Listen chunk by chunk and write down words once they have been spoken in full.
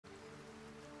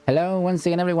Hello once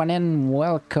again everyone and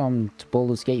welcome to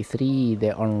Baldur's Gate 3,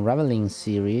 the Unraveling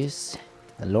series,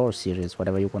 the lore series,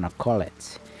 whatever you want to call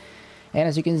it. And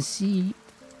as you can see,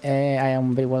 I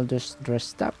am very well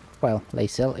dressed up. Well,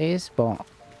 Lacel is, but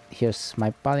here's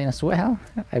my paladin as well.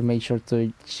 I made sure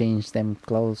to change them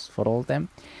clothes for all of them.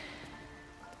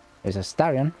 There's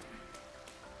ASTARION.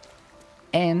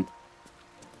 And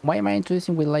why am I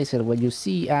introducing with Lacel? Well, you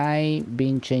see I've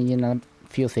been changing a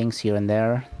few things here and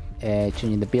there.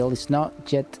 Changing the build is not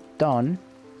yet done.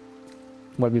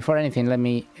 Well, before anything, let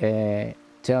me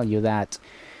tell you that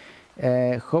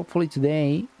hopefully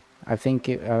today, I think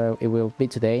it will be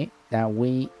today, that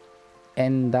we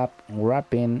end up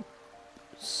wrapping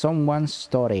someone's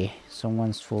story,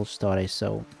 someone's full story,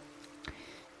 so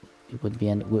it would be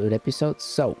a good episode.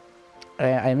 So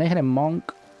I made a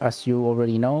monk, as you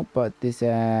already know, but this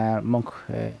monk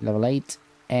level 8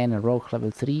 and a rogue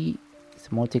level 3. It's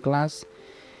a multi-class.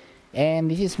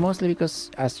 And this is mostly because,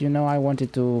 as you know, I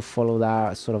wanted to follow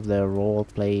that sort of the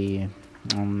roleplay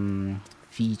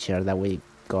feature that we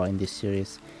got in this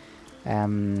series.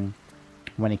 When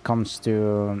it comes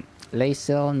to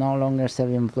Lacel no longer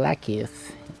serving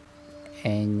Velioth,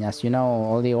 and as you know,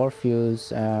 all the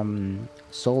Orpheus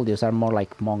soldiers are more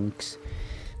like monks.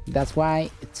 That's why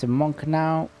it's a monk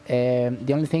now.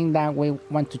 The only thing that we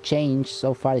want to change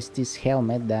so far is this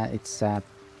helmet, that it's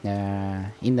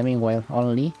in the meanwhile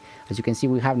only. As you can see,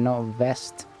 we have no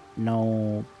vest,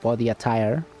 no body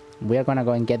attire. We are gonna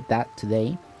go and get that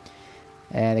today.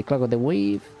 The cloak of the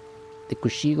weave, the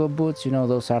Kushigo boots, you know,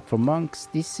 those are for monks.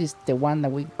 This is the one that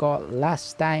we got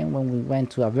last time when we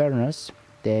went to Avernus,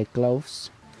 the gloves.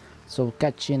 So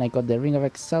catching, I got the ring of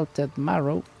exalted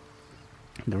marrow.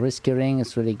 The risky ring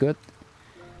is really good.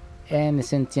 And the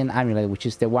sentient amulet, which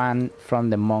is the one from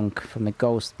the monk, from the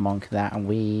ghost monk that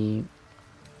we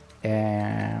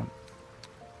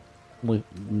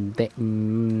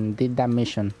did that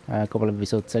mission a couple of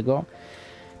episodes ago.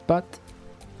 But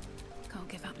can't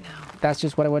give up now. That's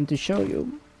just what I wanted to show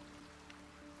you,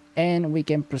 and we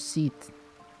can proceed,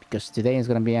 because today is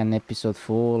going to be an episode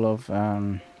full of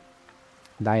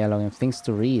dialogue and things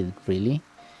to read, really.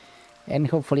 And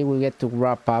hopefully we'll get to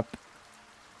wrap up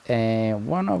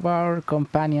one of our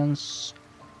companions'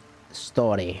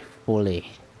 story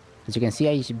fully. As you can see,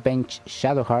 I benched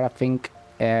Shadowheart. I think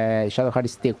Shadowheart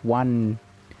is the one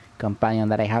companion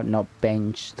that I have not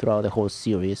benched throughout the whole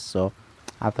series, so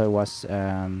I thought it was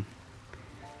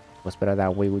better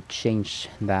that we would change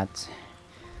that.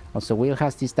 Also, Wyll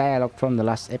has this dialogue from the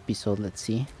last episode. Let's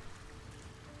see.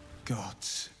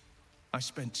 Gods, I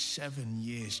spent 7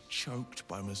 years choked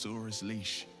by Mazora's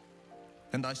leash,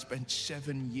 and I spent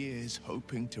 7 years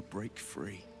hoping to break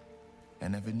free. I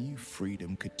never knew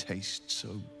freedom could taste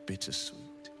so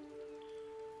bittersweet.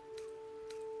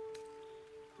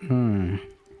 I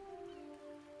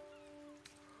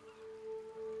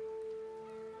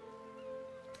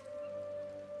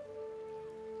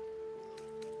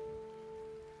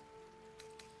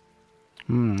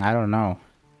don't know.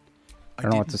 I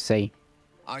don't know what to say.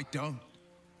 I don't.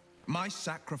 My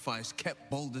sacrifice kept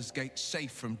Baldur's Gate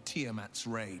safe from Tiamat's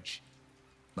rage.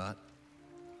 But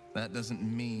that doesn't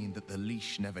mean that the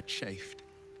leash never chafed.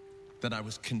 That I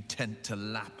was content to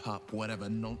lap up whatever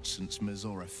nonsense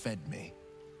Mizora fed me.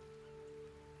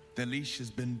 The leash has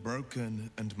been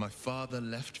broken and my father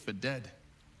left for dead.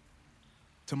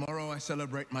 Tomorrow I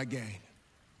celebrate my gain.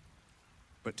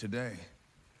 But today,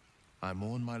 I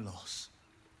mourn my loss.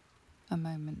 A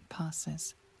moment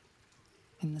passes.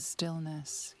 In the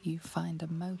stillness, you find a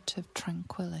mote of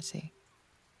tranquility.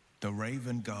 The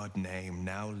Raven Guard name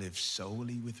now lives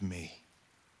solely with me.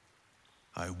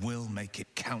 I will make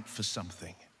it count for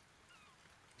something.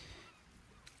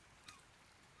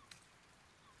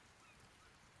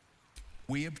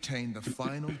 We obtain the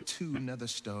final 2 nether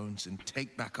stones and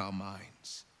take back our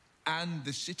minds and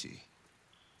the city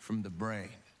from the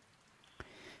brain.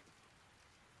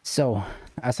 So,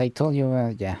 as I told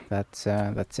you, yeah, that's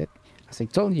it. As I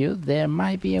told you, there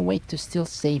might be a way to still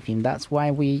save him. That's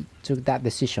why we took that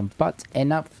decision. But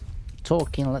enough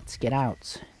talking, let's get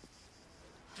out.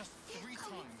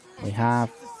 We have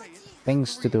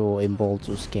things to do in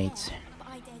Baldur's Gate.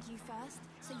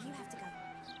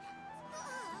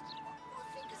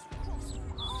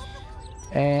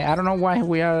 I don't know why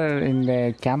we are in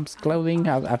the camp's clothing.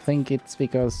 I think it's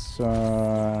because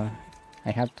I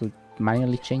have to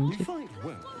manually change it. Well,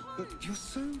 but you're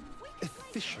so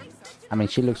efficient. I mean,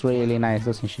 she looks really nice,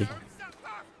 doesn't she?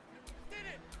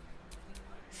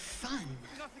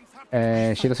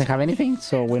 She doesn't have anything,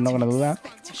 so we're not gonna do that.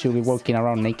 She'll be walking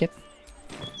around naked.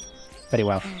 Very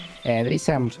well. There is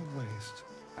a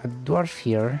dwarf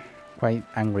here, quite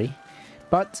angry.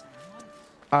 But,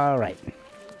 alright.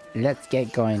 Let's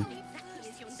get going.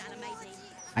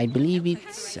 I believe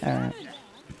it's...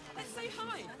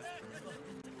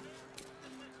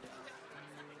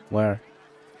 where?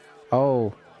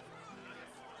 Oh.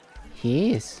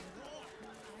 He is.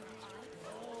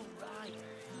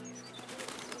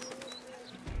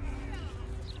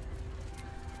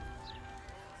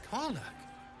 Karlach,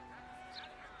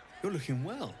 you're looking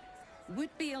well.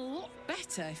 Would be a lot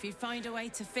better if you'd find a way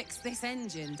to fix this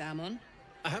engine, Dammon.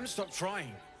 I haven't stopped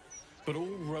trying, but all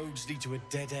roads lead to a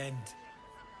dead end.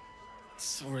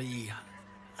 Sorry,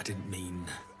 I didn't mean...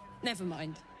 Never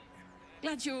mind.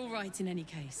 Glad you're all right in any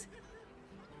case.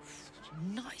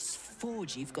 Nice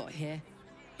forge you've got here.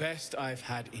 Best I've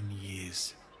had in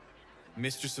years.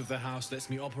 Mistress of the house lets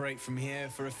me operate from here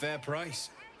for a fair price.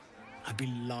 I'd be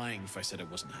lying if I said I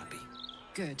wasn't happy.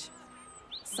 Good.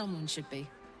 Someone should be.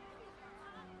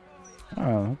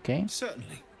 Oh, okay.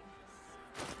 Certainly.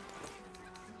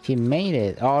 He made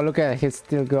it. Oh, look at it. He's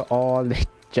still got all the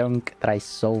junk that I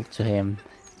sold to him.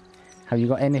 Have you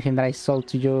got anything that I sold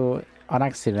to you on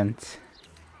accident?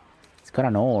 It's got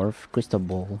an orb, crystal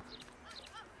ball.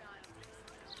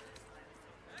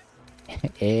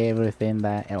 Everything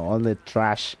that, all the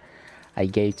trash I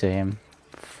gave to him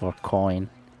for coin.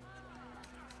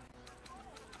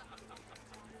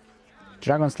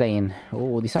 Dragon slaying.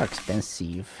 Oh, these are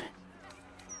expensive,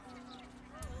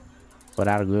 but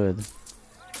are good.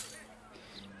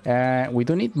 We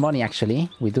do need money, actually.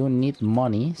 We do need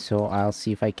money, so I'll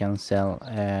see if I can sell.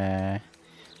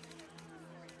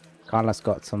 Carla's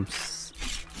got some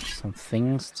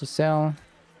things to sell.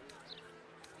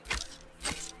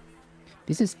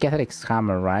 This is Catharic's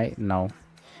hammer, right? No,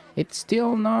 it's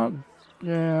still not.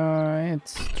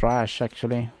 It's trash,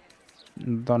 actually.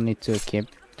 Don't need to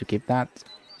keep that.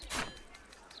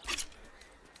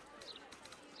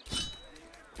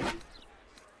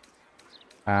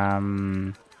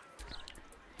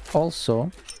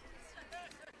 Also,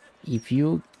 if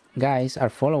you guys are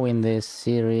following this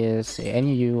series,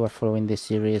 any of you are following this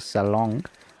series along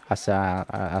as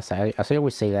I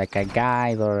always say, like a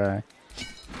guide or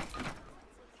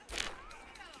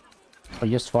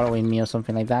just following me or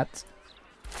something like that,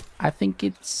 I think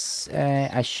it's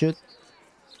I should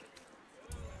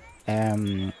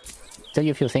tell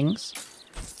you a few things.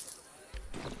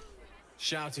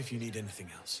 Shout if you need anything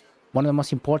else. One of the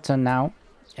most important now,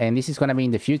 and this is gonna be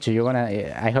in the future. You're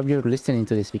gonna. I hope you're listening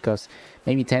to this, because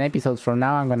maybe 10 episodes from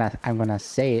now, I'm gonna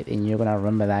say it, and you're gonna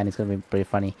remember that, and it's gonna be pretty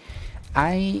funny.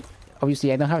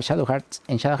 Obviously I don't have Shadow Heart,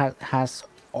 and Shadow Heart has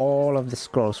all of the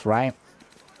scrolls, right?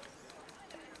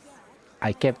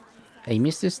 I kept a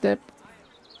Misty Step.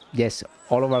 Yes,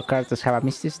 all of our characters have a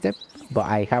Misty Step, but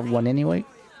I have one anyway.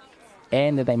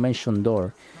 And the Dimension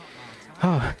Door.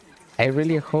 Oh, I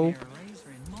really hope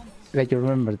that you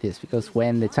remember this, because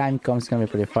when the time comes, it's gonna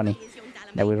be pretty funny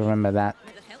that we remember that.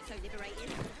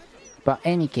 But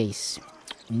any case,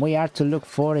 we are to look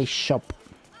for a shop.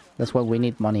 That's what we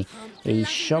need, money. A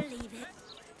shop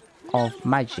of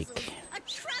magic.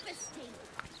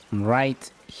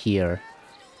 Right here.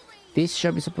 This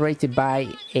shop is operated by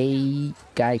a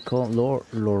guy called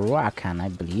Lorroakan, I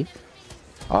believe.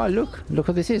 Oh, look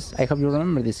who this is. I hope you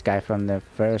remember this guy from the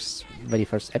very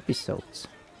first episodes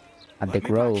at the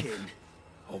Grove.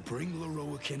 I'll bring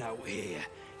Lorroakan out here,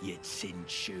 you tin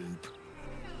tube.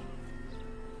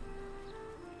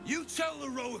 You tell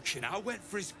Lorroakan I went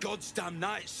for his goddamn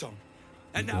night song,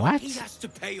 and now what? he has to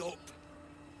pay up.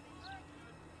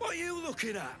 What are you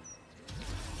looking at?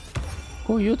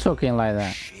 Who are you talking like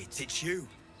that? Shit, it's you.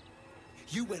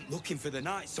 You went looking for the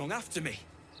night song after me.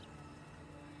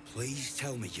 Please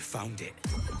tell me you found it.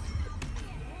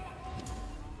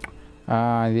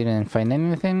 I didn't find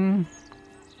anything.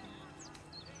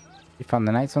 We found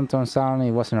the Night Song sound.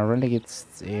 It wasn't a relic, it's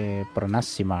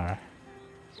Pronasimar.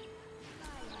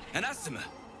 An asthma?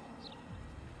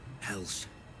 Hells.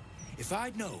 If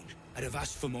I'd known, I'd have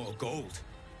asked for more gold.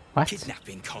 What?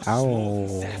 Kidnapping costs more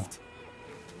than theft.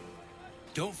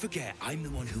 Don't forget, I'm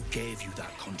the one who gave you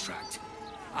that contract.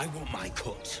 I want my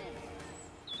cut.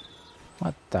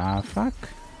 What the fuck?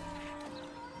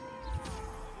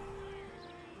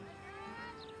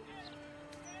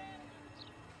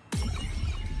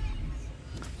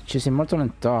 She's immortal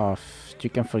and tough. You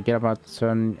can forget about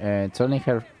turning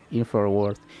her in for a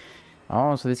word.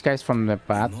 Oh, so this guy's from the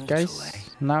bad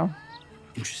guys now?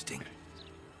 Interesting.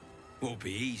 Won't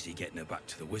be easy getting her back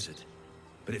to the wizard.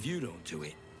 But if you don't do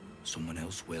it, someone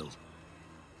else will.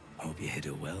 Hope you hit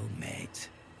her well, mate.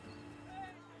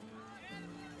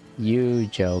 You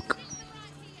joke.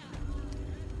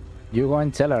 You go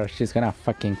and tell her, she's gonna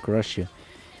fucking crush you.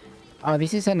 Oh,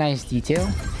 this is a nice detail.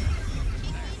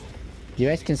 You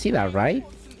guys can see that, right?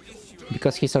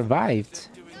 Because he survived.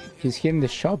 He's here in the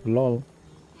shop, lol.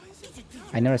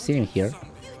 I never seen him here.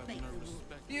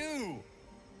 You!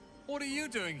 What are you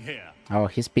doing here? Oh,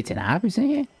 he's beaten up, isn't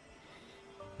he?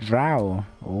 Drow.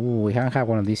 Oh, we haven't had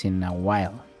one of these in a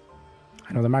while.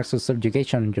 I know the marks of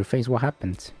subjugation on your face. What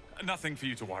happened? Nothing for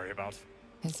you to worry about.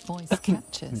 His voice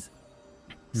catches.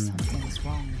 Something's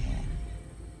wrong here.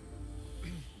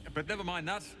 But never mind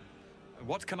that.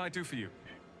 What can I do for you?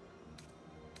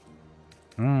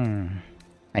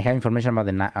 I have information about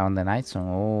the Night Zone.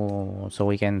 Oh, so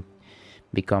we can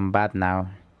become bad now.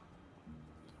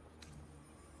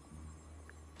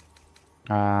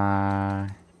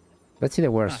 Let's see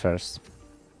the words first.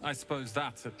 I suppose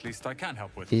that at least I can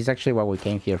help with. This is actually what we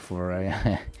came here for,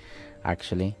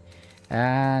 actually.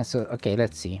 So, okay,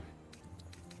 let's see.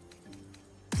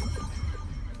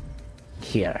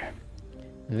 Here.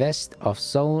 Vest of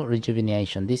Soul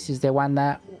Rejuvenation. This is the one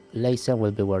that Laser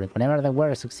will be wearing. Whenever the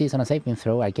wearer succeeds on a saving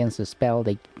throw against a spell,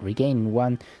 they regain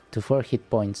 1 to 4 hit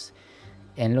points.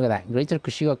 And look at that. Greater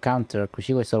Kushigo counter.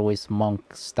 Kushigo is always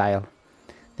monk style.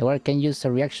 The wearer can use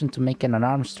a reaction to make an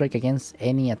unarmed strike against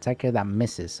any attacker that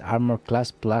misses. Armor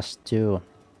class +2.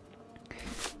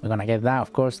 We're gonna get that,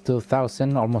 of course,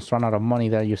 2,000. Almost run out of money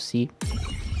there, you see.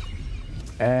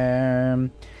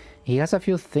 He has a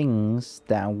few things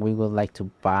that we would like to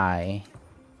buy.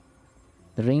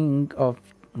 The Ring of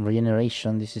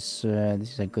Regeneration. This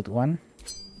is a good one,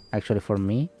 actually, for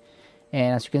me.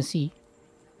 And as you can see,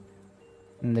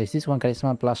 there's this one,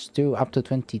 Charisma +2, up to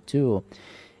 22.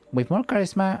 With more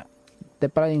Charisma, the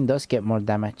Paladin does get more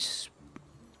damage.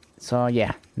 So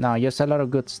yeah, no, just a lot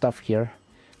of good stuff here.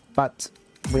 But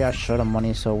we are short of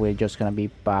money, so we're just gonna be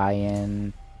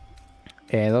buying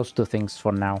those two things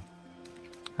for now.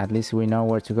 At least we know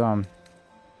where to go.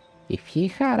 If he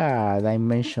had a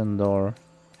Dimension Door,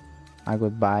 I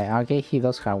would buy. Okay, he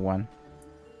does have one.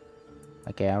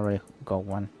 Okay, I already got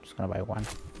one. Just gonna buy one.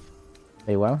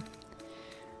 Very well.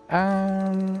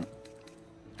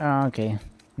 Okay,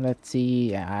 let's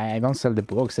see. I don't sell the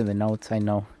books and the notes. I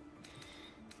know.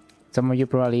 Some of you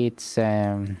probably it's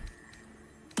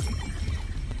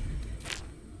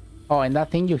Oh, and that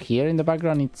thing you hear in the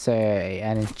background, it's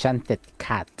an enchanted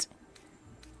cat.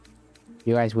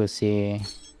 You guys will see.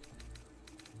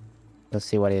 Let's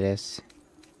see what it is.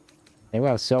 Very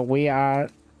well, so we are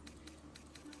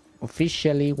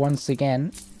officially once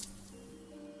again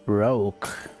broke.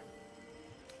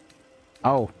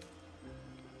 Oh,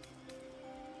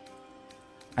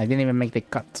 I didn't even make the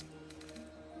cut.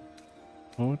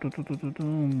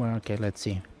 Okay, let's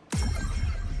see.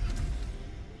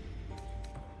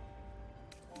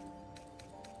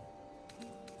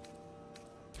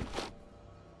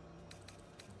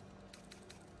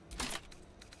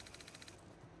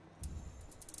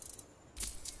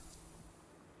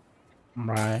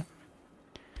 Right.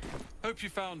 Hope you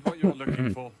found what you were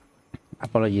looking for.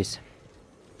 Apologies.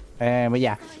 But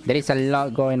yeah, there is a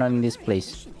lot going on in this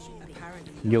place.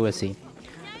 You will see.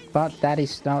 But that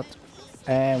is not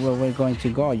where we're going to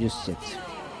go just yet.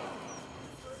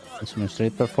 It's a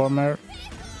street performer.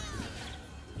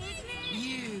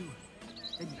 You,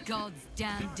 the god's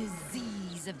damn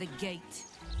disease of the gate.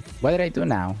 What did I do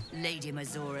now? Lady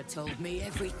Mazora told me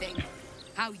everything.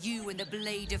 How you and the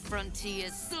Blade of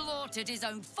Frontiers slaughtered his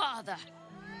own father.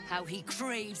 How he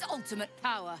craves ultimate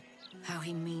power. How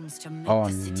he means to make the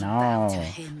city bow to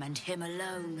him and him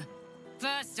alone.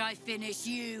 First I finish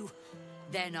you,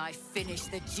 then I finish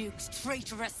the Duke's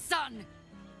traitorous son.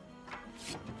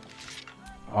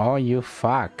 Oh, you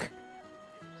fuck.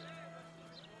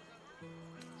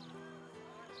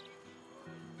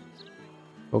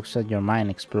 Focus on your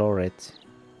mind, explore it.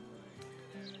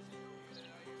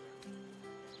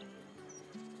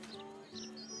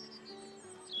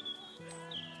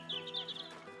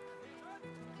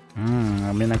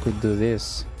 I mean, I could do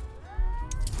this.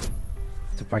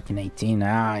 It's a fucking 18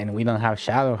 and we don't have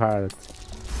Shadow Heart.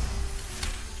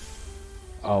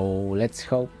 Oh, let's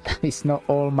hope that is not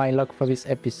all my luck for this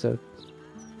episode.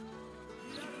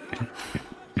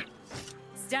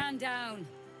 Stand down.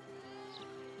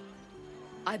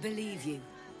 I believe you.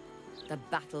 The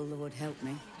Battle Lord help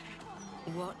me.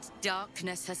 What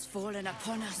darkness has fallen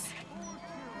upon us?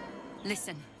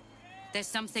 Listen, there's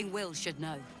something Wyll should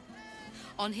know.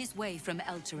 On his way from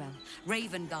Elturel,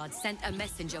 Ravengard sent a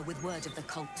messenger with word of the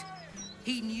cult.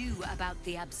 He knew about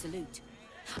the Absolute.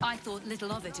 I thought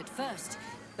little of it at first,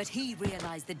 but he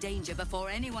realized the danger before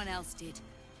anyone else did.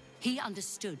 He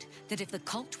understood that if the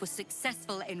cult was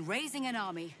successful in raising an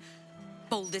army,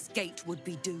 Baldur's Gate would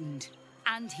be doomed.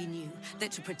 And he knew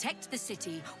that to protect the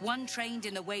city, one trained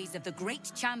in the ways of the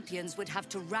great champions would have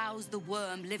to rouse the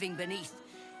worm living beneath.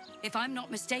 If I'm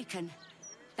not mistaken,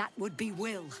 that would be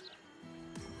Wyll.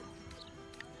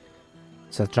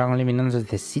 So dragon living under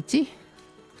the city?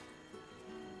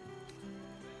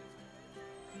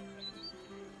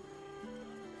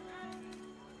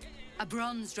 A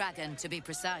bronze dragon, to be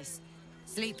precise,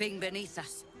 sleeping beneath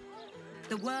us.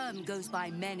 The worm goes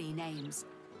by many names.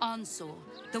 Ansor,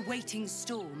 the waiting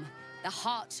storm, the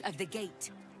heart of the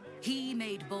gate. He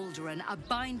made Baldur a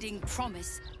binding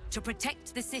promise to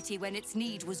protect the city when its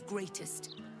need was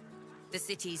greatest. The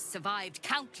city's survived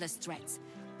countless threats,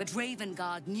 but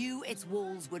Ravengard knew its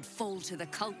walls would fall to the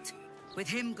cult. With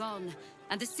him gone,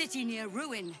 and the city near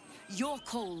ruin, your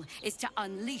call is to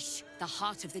unleash the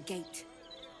heart of the gate.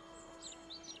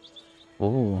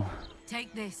 Oh.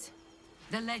 Take this,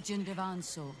 the legend of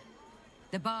Ansor.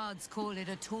 The bards call it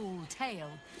a tall tale,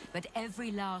 but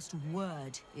every last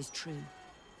word is true.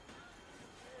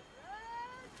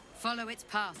 Follow its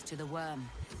path to the worm,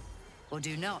 or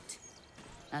do not,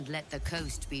 and let the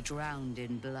coast be drowned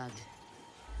in blood.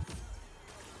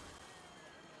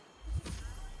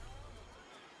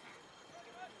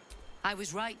 I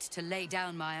was right to lay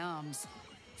down my arms.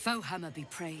 Fohammer be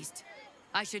praised.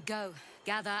 I should go,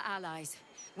 gather allies.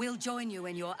 We'll join you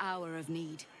in your hour of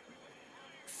need.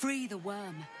 Free the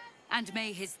worm, and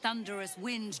may his thunderous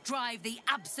wind drive the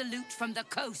Absolute from the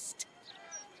coast.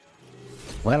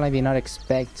 Well, I did not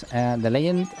expect the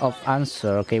Legend of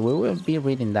Answer. Okay, we will be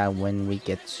reading that when we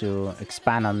get to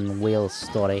expand on Wyll's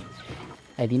story.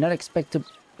 I did not expect to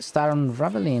start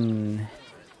unraveling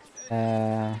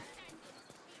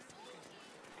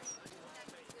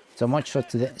so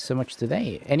much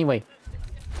today. Anyway,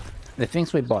 the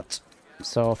things we bought.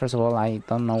 So first of all, I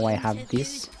don't know why I have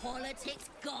this,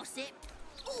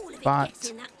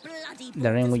 but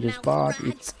the ring we just bought,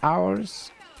 it's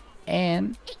ours,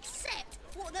 and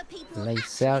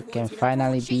Lae'zel can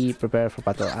finally be prepared for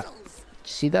battle.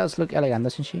 She does look elegant,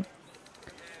 doesn't she?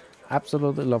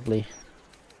 Absolutely lovely.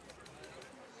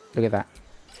 Look at that.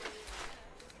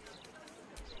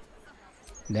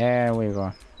 There we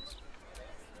go.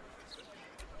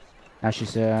 Now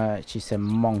she's a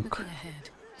monk.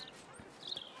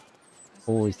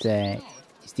 Oh, it's the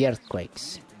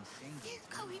earthquakes.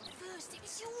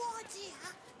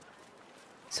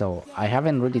 So I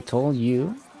haven't really told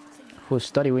you whose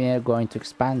story we are going to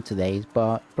expand today,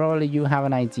 but probably you have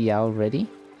an idea already.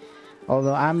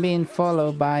 Although I'm being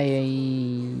followed by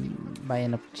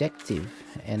an objective,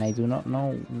 and I do not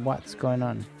know what's going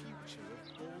on.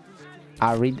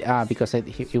 I'll read because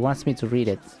he wants me to read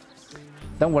it.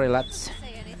 Don't worry, lads.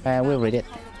 We'll read it.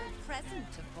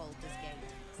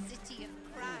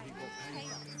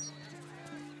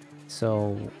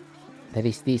 So there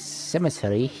is this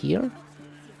cemetery here.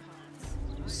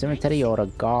 Cemetery or a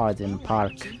garden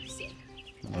park.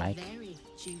 Like,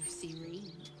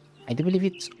 I do believe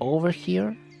it's over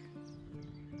here.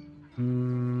 It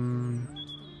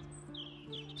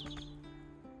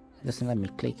doesn't let me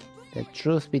click. The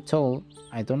truth be told,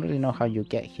 I don't really know how you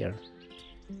get here.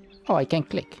 Oh, I can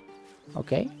click.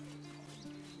 Okay.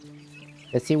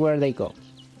 Let's see where they go.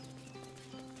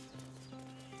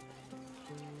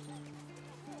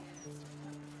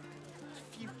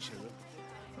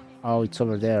 Oh, it's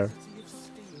over there.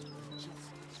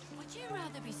 Would you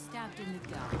rather be stabbed in the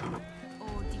gut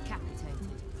or decapitated?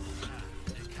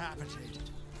 Decapitated.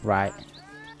 Right.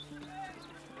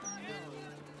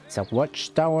 It's a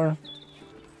watchtower.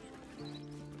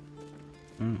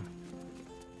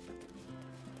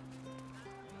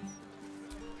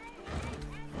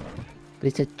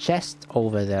 There's a chest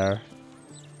over there.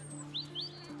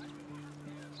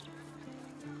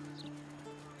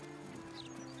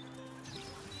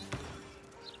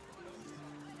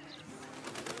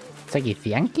 It's like a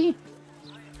Yankee?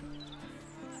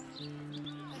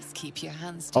 Let's keep your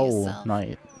hands to yourself. Oh,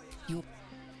 no.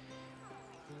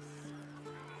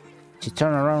 She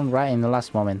turned around right in the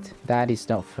last moment. That is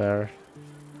not fair.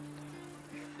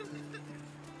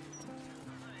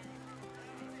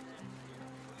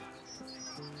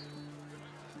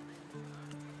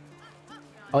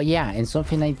 Oh yeah, and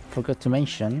something I forgot to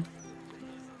mention.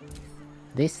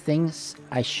 These things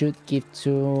I should give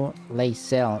to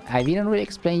Lae'zel. I didn't really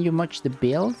explain you much the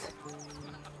build,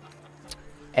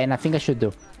 and I think I should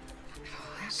do.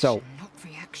 So,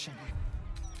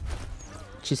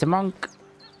 she's a monk.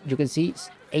 You can see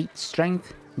 8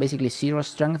 strength, basically 0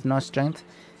 strength, no strength.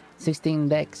 16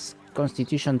 dex,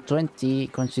 constitution 20.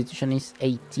 Constitution is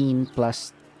 18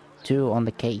 plus 2 on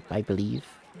the cape, I believe.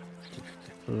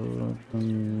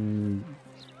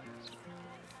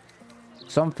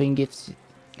 Something gives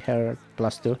her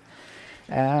 +2.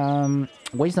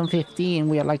 Wisdom 15,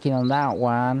 we are lucky on that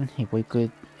one. If we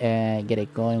could get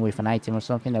it going with an item or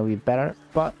something, that would be better.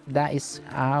 But that is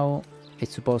how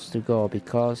it's supposed to go,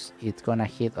 because it's gonna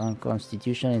hit on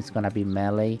Constitution. It's gonna be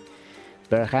melee,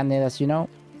 barehanded, as you know.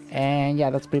 And yeah,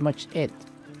 that's pretty much it.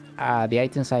 The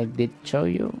items I did show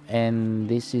you, and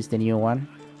this is the new one,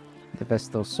 the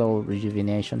Vestal Soul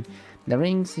Rejuvenation. The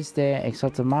rings is the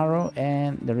Exalted Marrow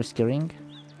and the Risky Ring,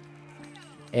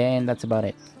 and that's about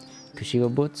it.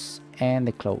 Kushigo boots and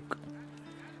the cloak.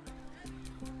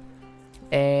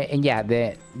 And yeah,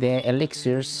 the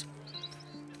elixirs,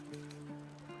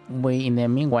 in the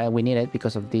meanwhile we need it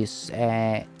because of these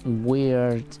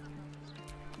weird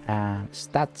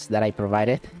stats that I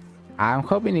provided. I'm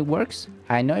hoping it works.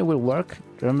 I know it will work.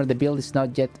 Remember, the build is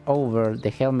not yet over.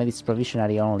 The helmet is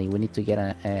provisionary only. We need to get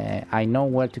a... I know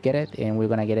where to get it, and we're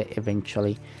gonna get it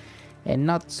eventually. And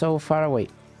not so far away.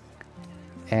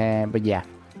 But yeah,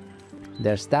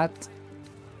 there's that.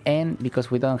 And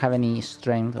because we don't have any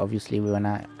strength, obviously we're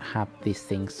gonna have these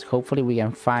things. Hopefully we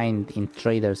can find in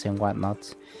traders and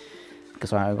whatnot,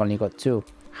 because I've only got 2.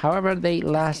 However, they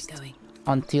last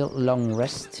until long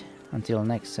rest. Until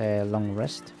next long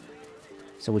rest.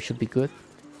 So we should be good.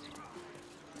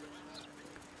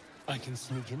 I can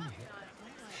sneak in here.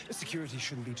 Security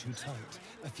shouldn't be too tight.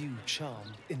 A few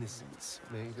charmed innocents,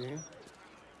 maybe.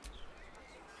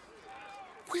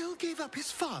 Wyll gave up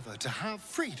his father to have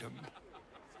freedom.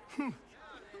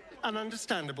 An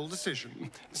understandable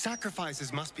decision.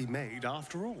 Sacrifices must be made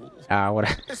after all.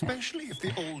 What? Especially if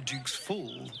the old Duke's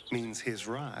fall means his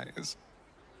rise.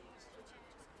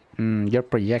 You're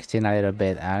projecting a little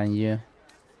bit, aren't you?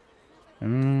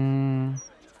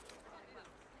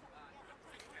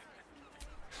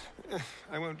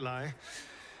 I won't lie.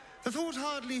 The thought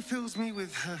hardly fills me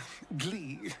with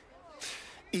glee.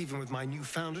 Even with my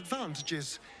newfound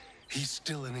advantages, he's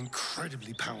still an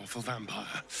incredibly powerful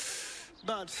vampire.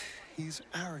 But he's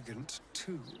arrogant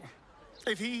too.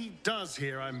 If he does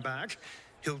hear I'm back,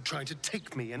 he'll try to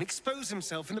take me and expose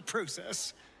himself in the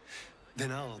process.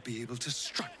 Then I'll be able to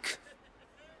strike.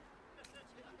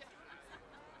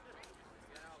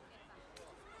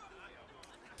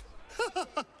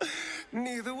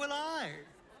 Neither will I,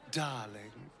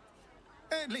 darling.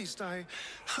 At least I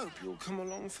hope you'll come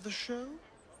along for the show.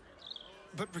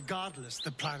 But regardless,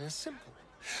 the plan is simple.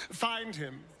 Find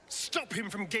him, stop him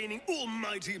from gaining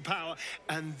almighty power,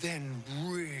 and then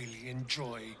really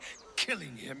enjoy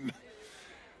killing him.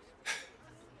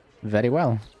 Very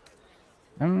well.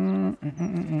 Let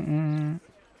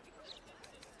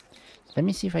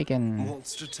me see if I can...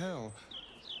 What's to tell?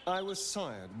 I was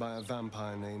sired by a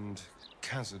vampire named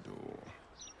Cazador.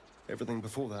 Everything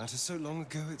before that is so long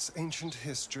ago it's ancient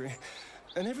history.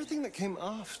 And everything that came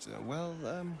after, well,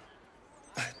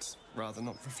 I'd rather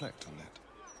not reflect on it.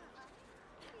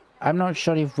 I'm not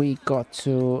sure if we got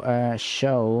to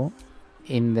show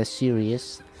in the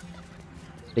series,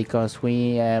 because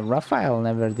we Raphael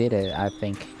never did it, I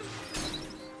think.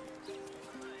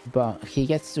 But he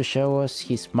gets to show us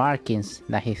his markings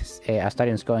that his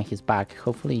Astarion's got on his back.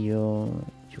 Hopefully you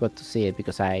got to see it,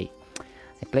 because I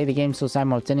play the game so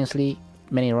simultaneously,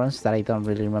 many runs, that I don't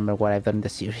really remember what I've done in the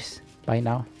series by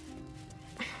now.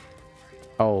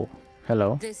 Oh,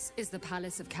 hello. This is the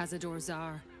palace of Cazador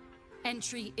Czar.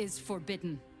 Entry is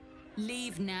forbidden.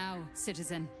 Leave now,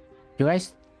 citizen. You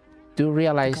guys do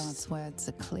realize God's words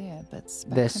are clear, but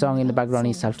the song in the background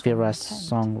is Alfira's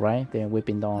song, right? The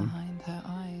Weeping Dawn. Behind her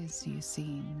eyes, you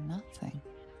see nothing.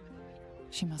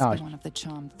 She must Oh, be one of the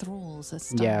charmed thralls,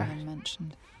 as yeah. Dammon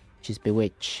mentioned. She's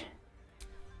bewitched.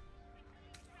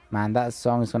 Man, that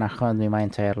song is gonna haunt me my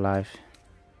entire life.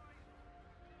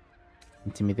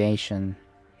 Intimidation.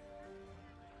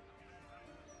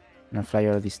 I'm gonna fly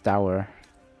out of this tower.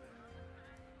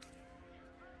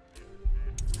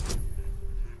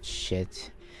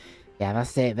 Shit. Yeah,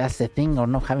 that's the thing of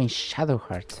not having Shadow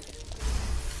Heart.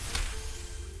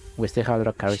 We still have a lot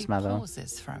of charisma She though.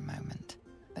 pauses for a moment,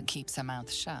 but keeps her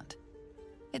mouth shut.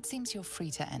 It seems you're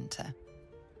free to enter.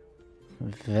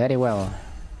 Very well.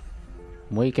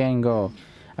 We can go.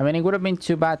 I mean, it would have been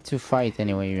too bad to fight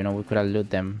anyway, you know, we could have loot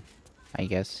them, I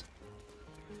guess.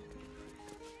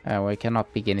 We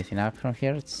cannot pick anything up from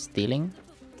here, it's stealing.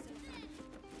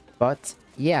 But,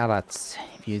 yeah, lads,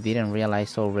 if you didn't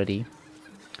realize already,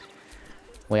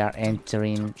 we are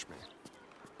entering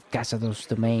Cazador's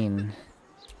domain.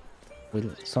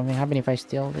 Will something happen if I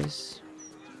steal this?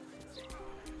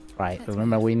 Right,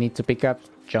 remember we need to pick up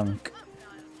junk.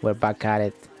 We're back at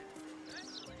it.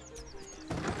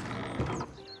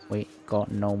 We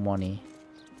got no money.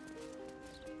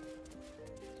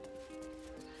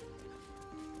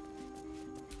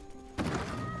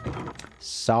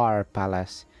 Tsar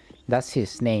Palace. That's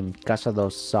his name,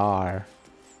 Cazador Tsar.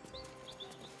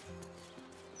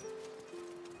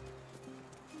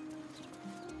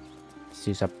 This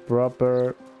is a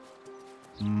proper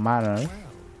manor.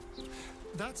 Well,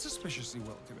 that's suspiciously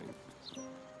welcoming.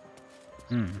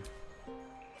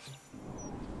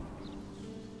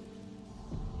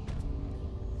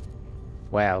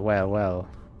 Well, well, well.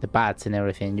 The bats and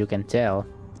everything, you can tell.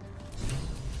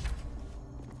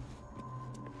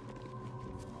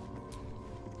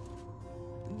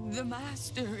 The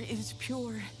master is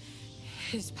pure.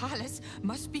 His palace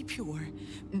must be pure.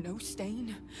 No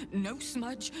stain, no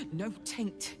smudge, no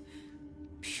taint.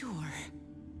 Pure.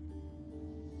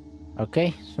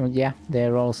 Okay, so yeah,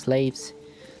 they're all slaves.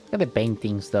 Look at the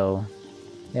paintings though.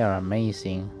 They are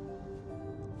amazing.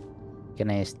 Can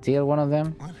I steal one of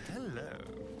them? Well, hello.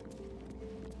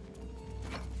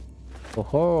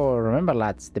 Oh, remember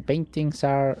lads, the paintings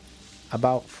are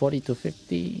about 40 to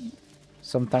 50,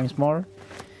 sometimes more,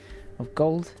 of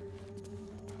gold.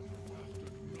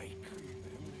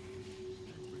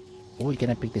 Oh,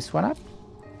 can I pick this one up?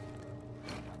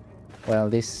 Well,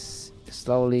 this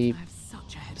slowly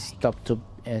stop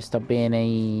being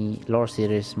a lore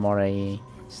series, more a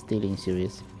stealing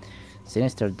series.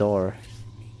 Sinister Door.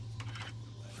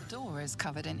 The door is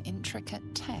covered in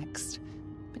intricate text,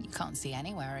 but you can't see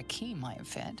anywhere a key might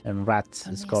fit. And rats,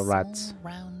 it's called rats. Small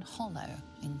round hollow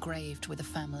engraved with a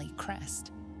family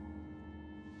crest.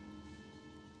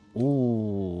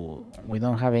 Ooh, we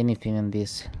don't have anything in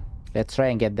this. Let's try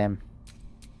and get them.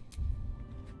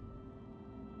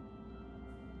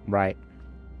 Right.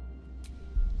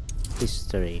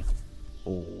 History.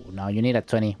 Oh, now you need a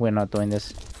 20. We're not doing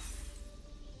this.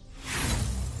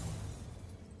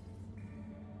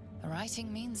 The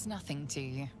writing means nothing to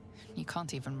you. You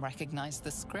can't even recognize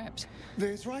the script.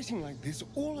 There's writing like this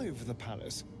all over the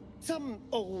palace. Some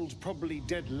old, probably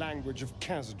dead language of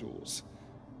Cazador's.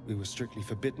 We were strictly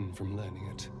forbidden from learning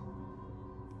it.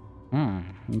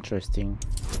 Interesting.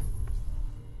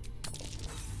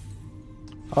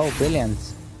 Oh, brilliant.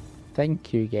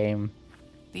 Thank you, game.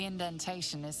 The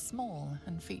indentation is small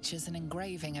and features an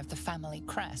engraving of the family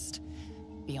crest.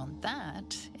 Beyond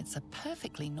that, it's a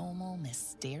perfectly normal,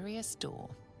 mysterious door.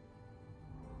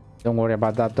 Don't worry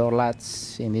about that door,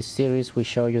 lads. In this series, we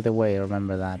show you the way,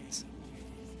 remember that.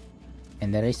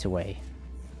 And there is a way.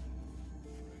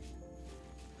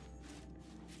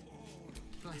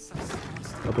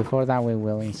 But before that, we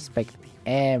will inspect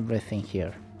everything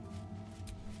here.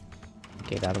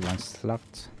 Okay, that one's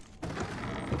locked.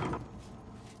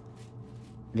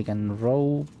 We can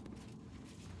rope.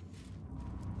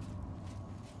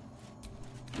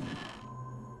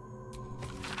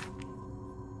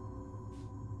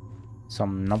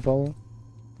 Some novel.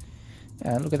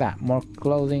 Look at that, more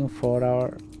clothing for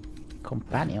our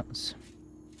companions.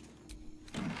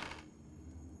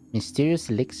 Mysterious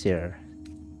elixir.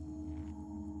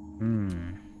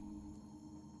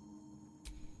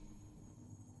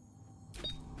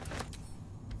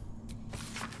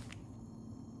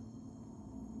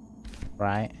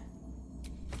 Right.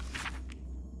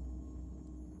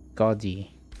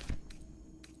 Gaudy.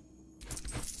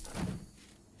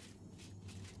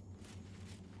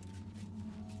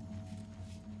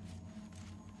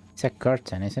 It's a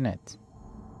curtain, isn't it?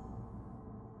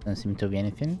 Doesn't seem to be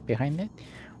anything behind it.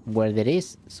 Where there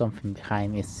is something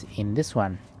behind is in this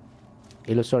one.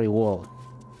 Illusory wall.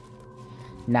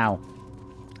 Now,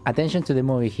 attention to the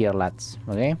movie here, lads.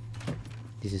 Okay?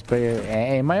 This is pretty,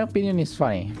 in my opinion, it's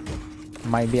funny.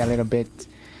 Might be a little bit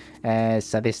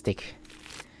sadistic.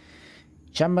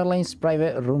 Chamberlain's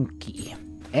private room key.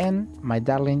 And my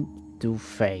darling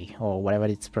Dufay, or whatever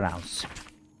it's pronounced.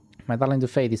 My darling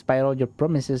Dufay, despite all your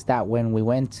promises that when we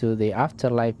went to the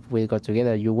afterlife we got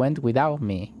together, you went without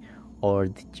me. Or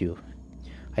did you?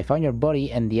 I found your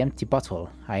body and the empty bottle.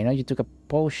 I know you took a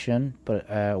potion, but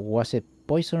was it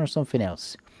poison or something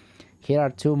else? Here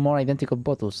are two more identical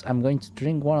bottles. I'm going to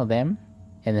drink one of them,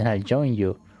 and then I'll join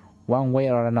you, one way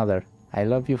or another. I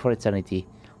love you for eternity,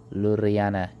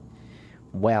 Lorroakan.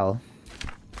 Well,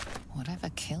 Whatever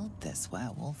killed this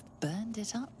werewolf burned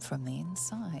it up from the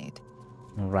inside.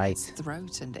 right, Its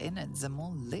throat and innards are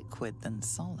more liquid than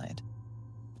solid.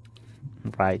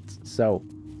 right. So,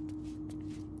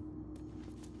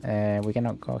 we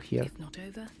cannot go here. If not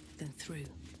over, then through.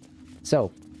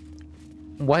 So,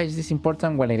 why is this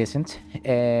important? Well, it isn't.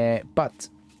 But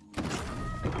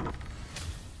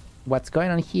what's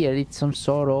going on here? It's some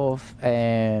sort of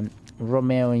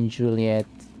Romeo and Juliet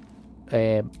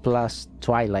plus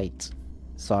Twilight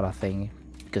sort of thing,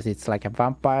 because it's like a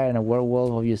vampire and a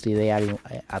werewolf. Obviously, they are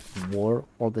at war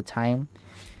all the time.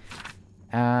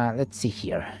 Let's see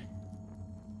here.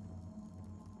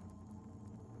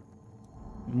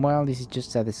 Well, this is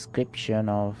just a description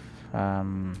of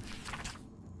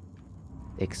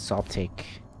exotic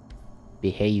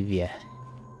behavior.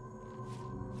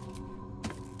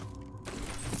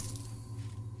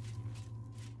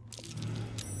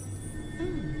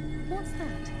 What's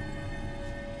that?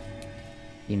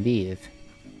 Indeed.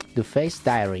 Dufay's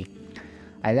diary.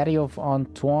 A diary of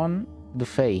Antoine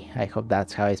Dufay, I hope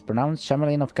that's how it's pronounced,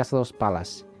 Chamberlain of Cazador's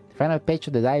palace. The final page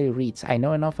of the diary reads, I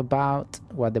know enough about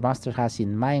what the master has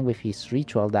in mind with his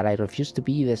ritual that I refuse to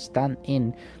be the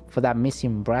stand-in for that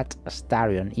missing brat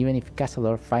Astarion, even if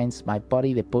Cazador finds my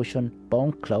body the potion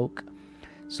Bone Cloak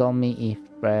sold me if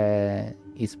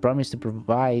it's promised to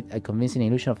provide a convincing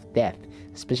illusion of death,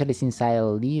 especially since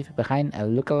I'll leave behind a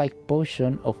lookalike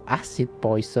potion of acid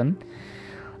poison.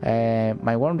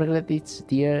 My warm regret is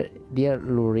dear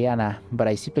Lorroakan, but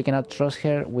I simply cannot trust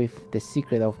her with the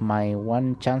secret of my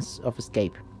one chance of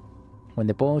escape. When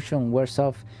the potion wears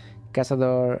off,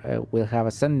 Cazador will have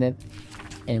ascended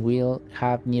and will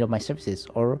have need of my services,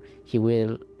 or he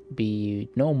will be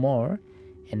no more,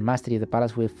 and mastery of the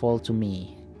palace will fall to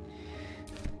me.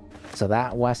 So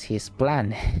that was his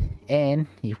plan. And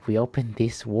if we open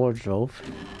this wardrobe,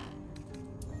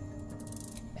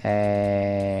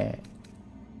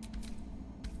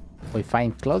 we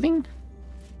find clothing.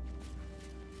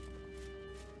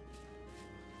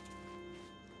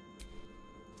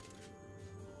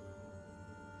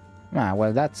 Ah,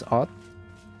 well, that's odd.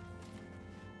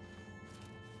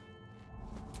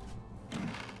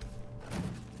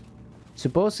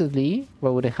 Supposedly,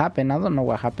 what would happen? I don't know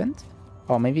what happened.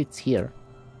 Oh, maybe it's here.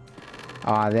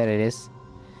 Ah, there it is.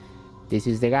 This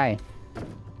is the guy.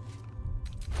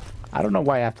 I don't know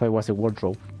why I thought it was a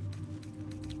wardrobe.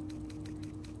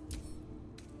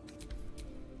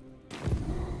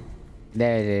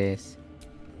 There it is.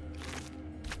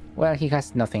 Well, he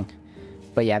has nothing.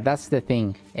 But yeah, that's the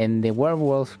thing. And the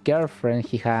werewolf girlfriend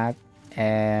he had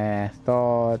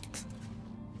thought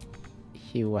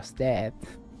he was dead.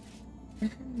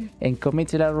 And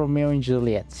committed a Romeo and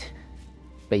Juliet.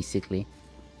 Basically.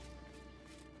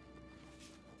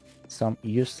 Some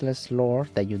useless lore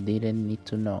that you didn't need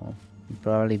to know. You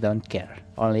probably don't care.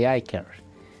 Only I care.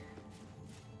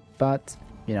 But,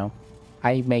 you know,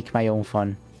 I make my own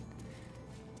fun.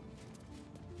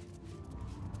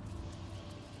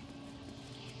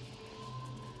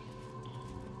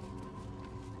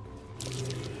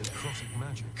 Necrotic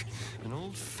magic, an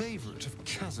old favorite of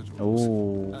Cazador's.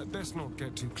 Oh. Best not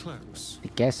get too close. The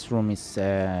guest room is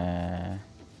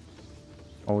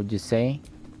what would you say?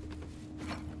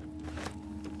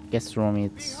 Guest room,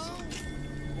 it's Behold,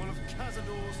 one of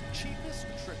Cazador's cheapest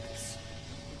tricks.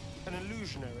 An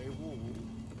illusionary wall.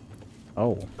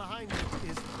 oh, Behind it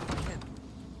is Ken.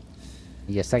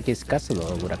 Yasaki's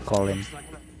Cazador would I call him.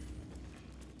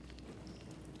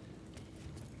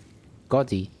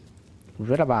 Gotti.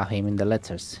 Read about him in the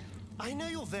letters. I know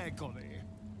you're there, Golly.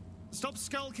 Stop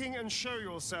skulking and show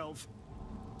yourself.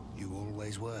 You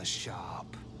always were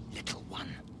sharp, little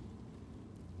one.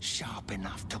 Sharp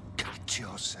enough to cut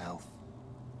yourself.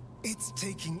 It's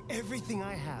taking everything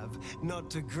I have not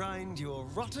to grind your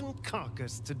rotten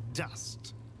carcass to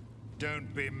dust.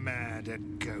 Don't be mad at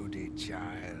Cody,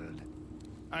 child.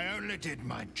 I only did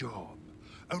my job.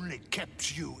 Only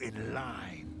kept you in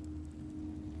line.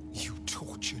 You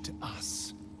tortured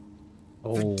us.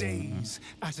 Oh. For days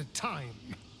at a time.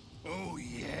 Oh,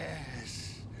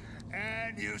 yes.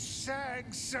 And you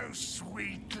sang so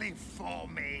sweetly for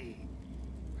me.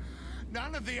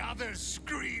 None of the others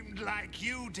screamed like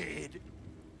you did.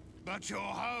 But you're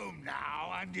home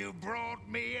now, and you brought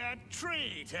me a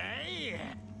treat, eh?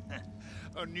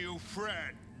 A new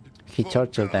friend. He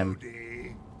tortured them.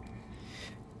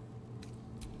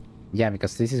 Yeah,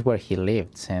 because this is where he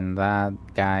lived, and that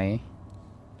guy...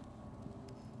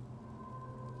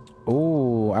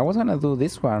 Oh, I was gonna do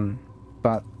this one,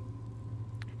 but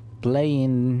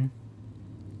playing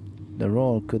the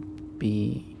role could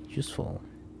be useful.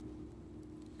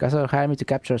 Cazador hired me to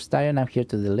capture Astarion, I'm here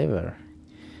to deliver.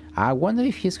 I wonder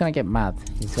if he's gonna get mad.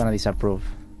 He's gonna disapprove.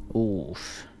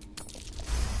 Oof.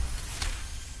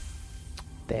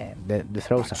 Damn, the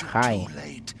throws are high. Too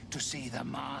late to see the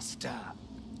master.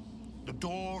 The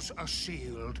doors are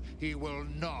sealed. He will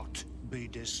not be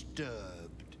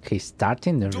disturbed. He's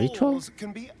starting the ritual? Doors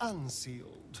can be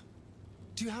unsealed.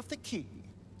 Do you have the key?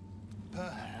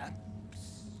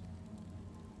 Perhaps.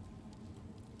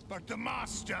 But the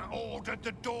master ordered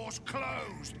the doors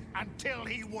closed until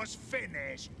he was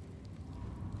finished.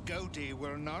 Cody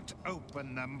will not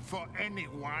open them for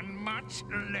anyone, much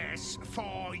less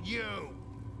for you.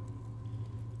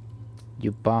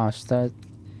 You bastard.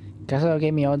 Cazador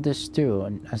gave me orders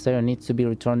too. Astarion needs to be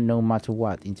returned no matter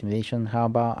what. Intimidation, how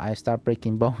about I start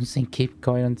breaking bones and keep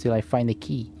going until I find the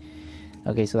key?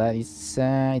 Okay, so that is,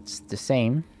 it's the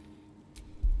same.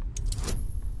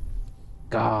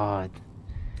 God.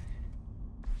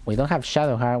 We don't have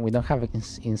Shadow Heart, we don't have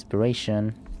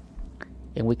Inspiration.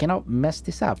 And we cannot mess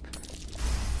this up.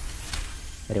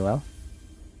 Very well.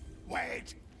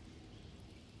 Wait!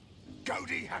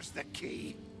 Cody has the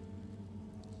key.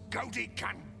 Cody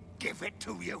can give it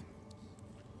to you.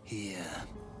 Here.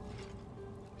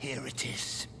 Here it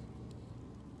is.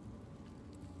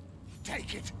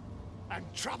 Take it, and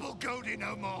trouble Cody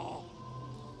no more.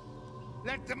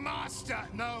 Let the Master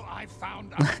know I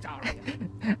found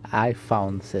Astarion. I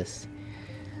found this.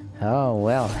 Oh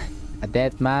well. A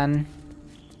dead man.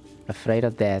 Afraid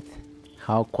of death.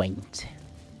 How quaint.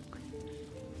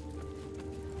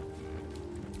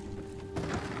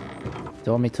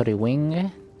 Dormitory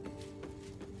wing.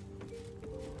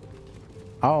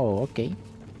 Oh, okay.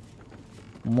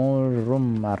 More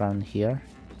room around here.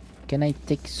 Can I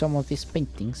take some of these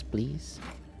paintings, please?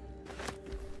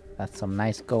 That's some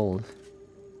nice gold.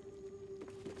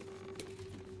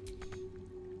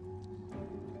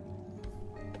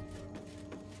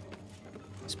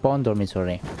 Spawn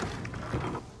dormitory.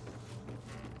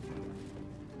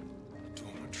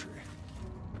 Dormitory.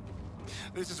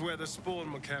 This is where the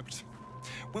spawn were kept.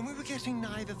 When we were getting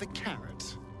neither the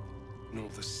carrot nor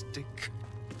the stick.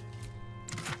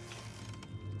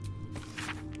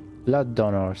 Blood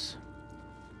donors.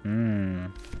 We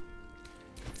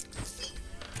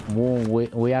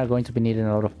are going to be needing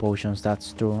a lot of potions,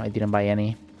 that's true. I didn't buy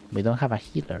any. We don't have a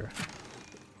healer.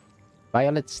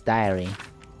 Violet's diary.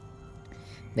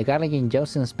 The garlic in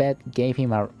Josun's bed gave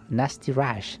him a nasty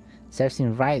rash. Serves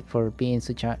him right for being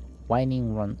such a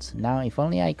whining runt. Now, if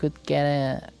only I could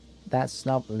get that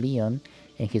snob Leon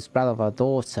and his brother of a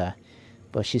daughter.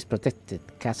 But she's protected.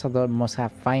 Cazador must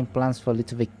have fine plans for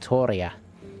little Victoria.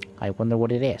 I wonder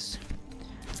what it is.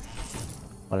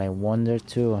 Well, I wonder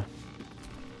too.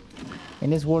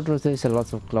 In this wardrobe there's a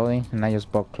lot of clothing, and I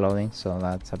just bought clothing, so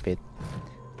that's a bit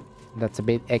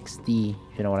XD,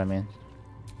 if you know what I mean.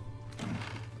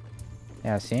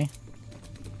 Yeah, see?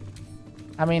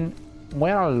 I mean,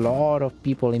 we're a lot of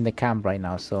people in the camp right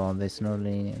now, so there's no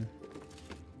really...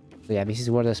 So yeah, this is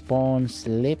where the spawn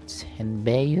slept and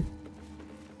bathed.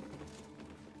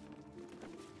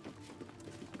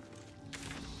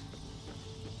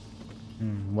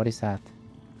 What is that?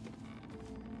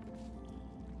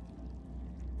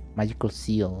 Magical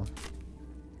seal.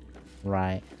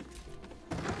 Right.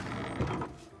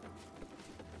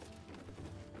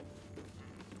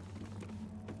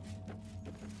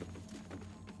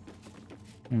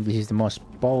 This is the most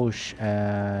posh,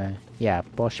 yeah,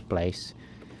 posh place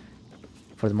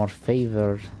for the more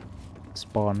favored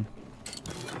spawn.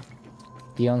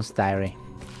 Dion's diary.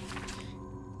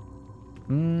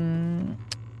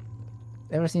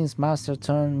 Ever since Master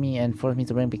turned me and forced me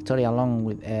to bring Victoria along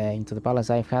with into the palace,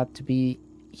 I've had to be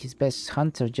his best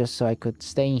hunter just so I could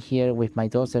stay in here with my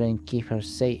daughter and keep her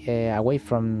safe away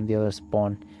from the other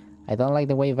spawn. I don't like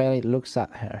the way Violet looks at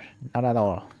her, not at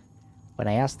all. When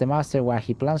I ask the Master what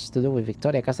he plans to do with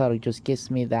Victoria, Cazador just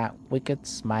gives me that wicked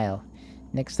smile.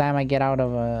 Next time I get out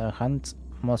of a hunt,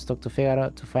 I must talk to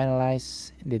Figaro to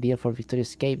finalize the deal for Victoria's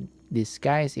escape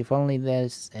disguise, if only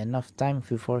there's enough time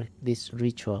before this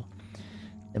ritual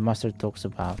the Master talks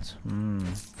about.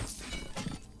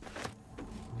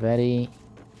 Very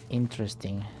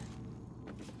interesting.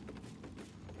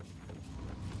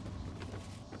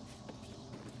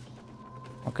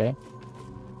 Okay.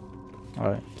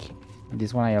 Alright.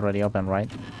 This one I already opened, right?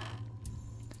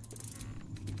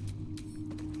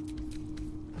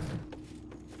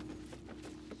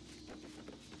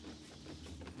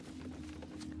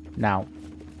 Now.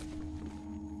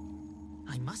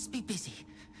 I must be busy.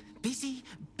 Busy,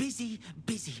 busy,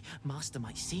 busy. Master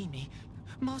might see me.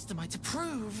 Master might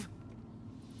approve.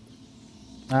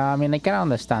 I mean, I can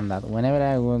understand that. Whenever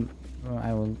I will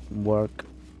work,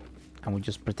 I would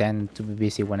just pretend to be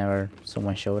busy whenever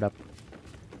someone showed up.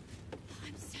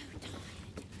 I'm so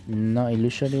tired. No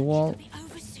illusory wall.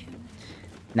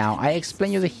 Now, I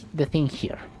explain you the thing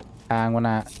here. I'm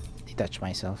gonna detach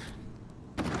myself.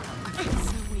 So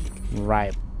weak.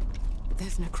 Right.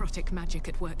 There's necrotic magic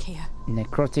at work here.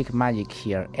 Necrotic magic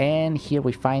here. And here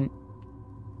we find...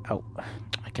 Oh,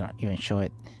 I cannot even show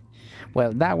it.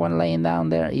 Well, that one laying down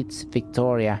there, it's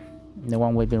Victoria. The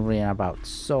one we've been reading about.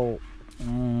 So...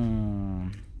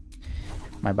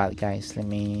 my bad, guys. Let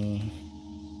me...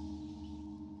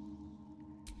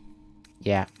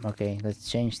 Yeah, okay.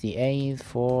 Let's change the 8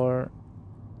 for...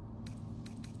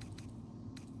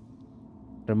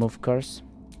 Remove curse.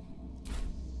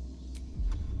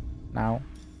 Now.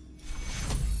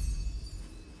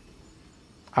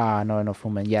 Ah, no enough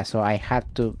movement. Yeah, so I had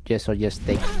to just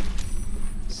take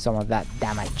some of that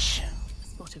damage. A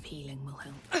spot of healing will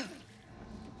help.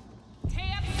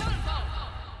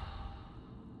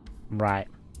 Right.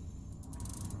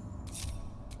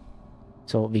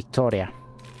 So Victoria.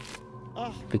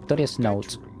 Victoria's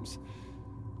note.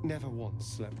 Never once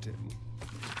slept in.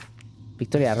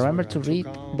 Victoria, remember to read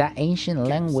that ancient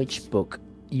language book.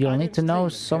 You'll need to know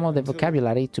some of the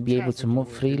vocabulary to be able to move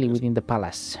freely within the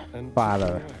palace.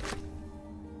 Father.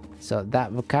 So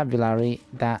that vocabulary,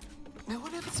 that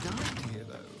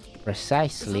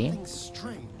precisely Let's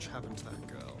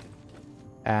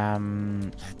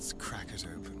crack it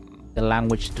open. the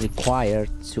language required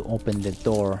to open the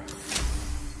door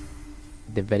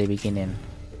at the very beginning.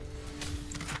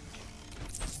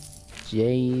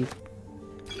 Jade,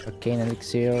 arcane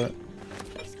elixir,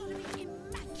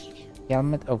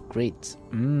 helmet of grids.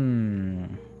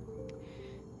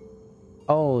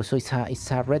 Oh, so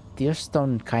it's a red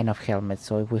deerstone kind of helmet.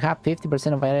 So if we have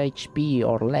 50% of our HP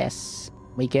or less,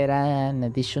 we get an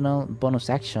additional bonus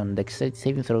action, dexterity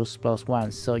saving throws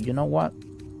 +1. So you know what?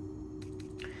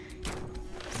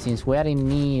 Since we are in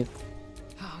need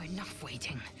Enough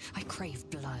waiting. I crave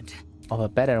blood. of a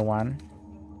better one,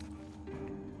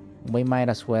 we might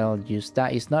as well use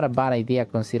that. It's not a bad idea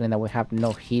considering that we have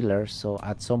no healer, so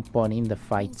at some point in the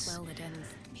fights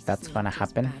that's gonna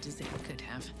happen.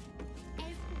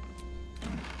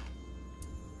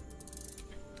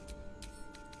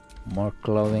 More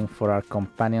clothing for our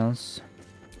companions.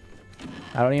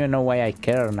 I don't even know why I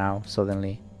care now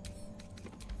suddenly.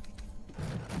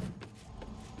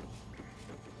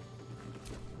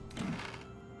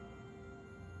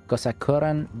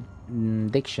 Kosakoran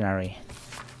dictionary.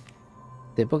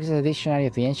 The book is a dictionary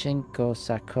of the ancient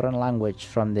Kosakoran language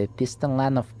from the distant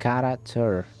land of Kara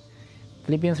Tur.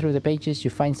 Flipping through the pages, you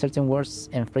find certain words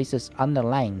and phrases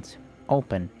underlined.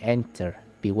 Open, enter,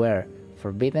 beware,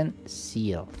 forbidden,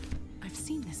 seal. I've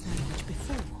seen this language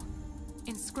before.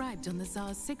 Inscribed on the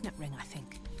Tsar's signet ring, I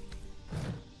think.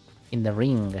 In the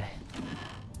ring.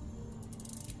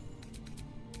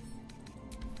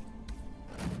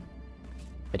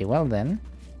 Very well then.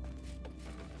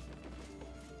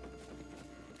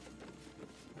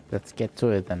 Let's get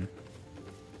to it then.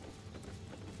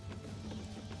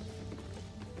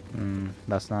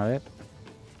 That's not it.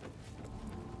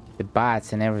 The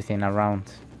bats and everything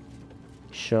around.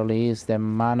 Surely is the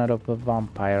manner of a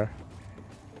vampire.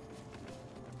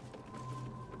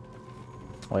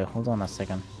 Wait, hold on a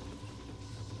second.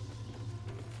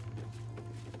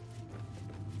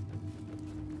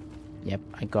 Yep,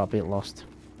 I got a bit lost.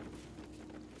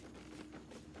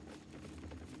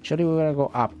 Surely we're gonna go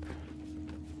up.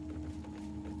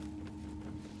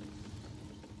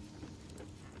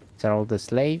 These are all the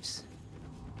slaves.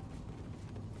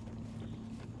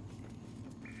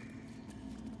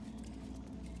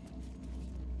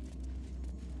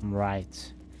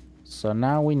 Right. So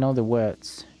now we know the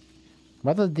words.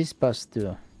 What does this bust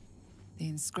do? The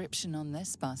inscription on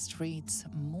this bust reads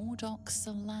Mordok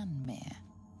Salanmir.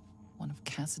 One of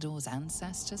Cazador's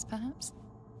ancestors, perhaps?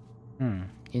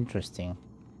 Interesting.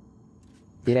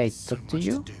 Did I talk to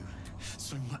you?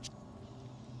 So much.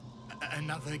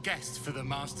 Another guest for the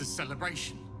Master's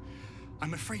celebration.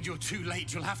 I'm afraid you're too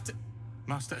late. You'll have to...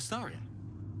 Master Astarion?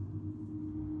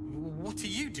 What are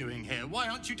you doing here? Why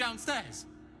aren't you downstairs?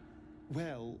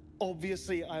 Well,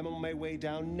 obviously I'm on my way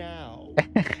down now.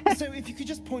 So if you could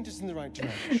just point us in the right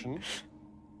direction.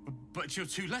 But you're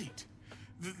too late.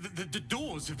 The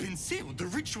doors have been sealed. The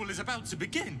ritual is about to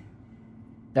begin.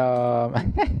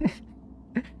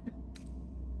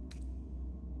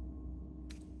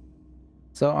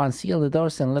 So unseal the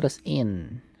doors and let us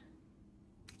in.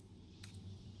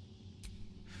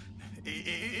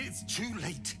 It's too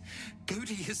late.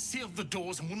 Godi has sealed the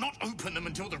doors and will not open them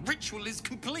until the ritual is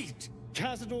complete.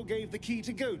 Cazador gave the key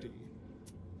to Godi.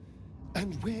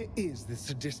 And where is this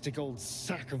sadistic old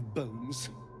sack of bones?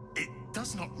 It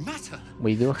does not matter.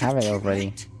 We do have it already.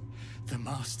 Late. The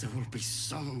Master will be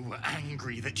so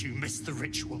angry that you missed the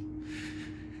ritual.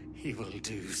 He will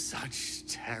do such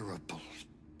terrible,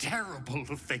 terrible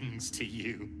things to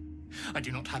you. I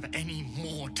do not have any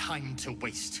more time to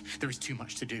waste. There is too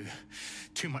much to do.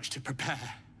 Too much to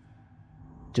prepare.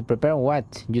 To prepare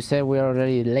what? You said we're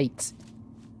already late.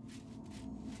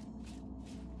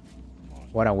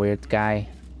 What a weird guy.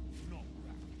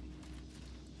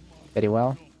 Very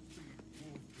well.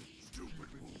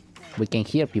 We can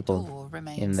hear people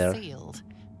in there. Sealed,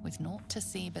 with naught to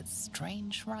see but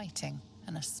strange writing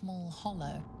and a small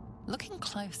hollow, Looking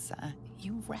closer,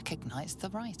 you recognize the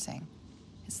writing.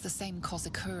 It's the same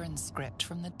Cazador script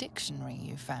from the dictionary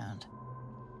you found.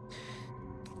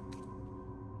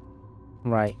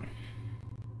 Right.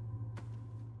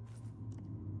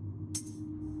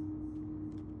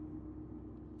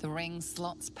 The ring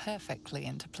slots perfectly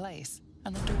into place,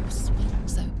 and the door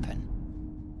swings open.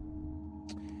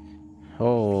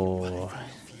 Oh.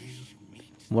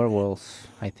 Werewolf,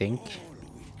 I think.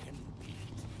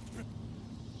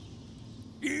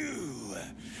 You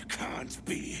can't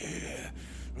be here.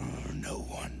 No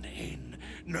one in,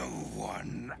 no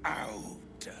one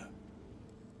out.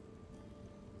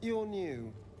 You're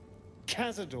new.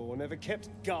 Cazador never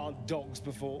kept guard dogs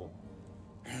before.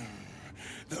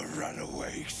 The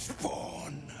runaway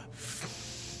spawn.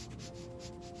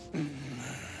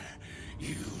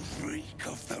 You reek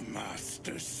of the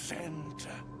Master's scent.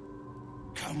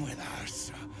 Come with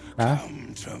us. Huh?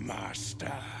 Come to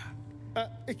Master.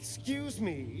 Excuse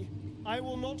me? I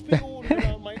will not be ordered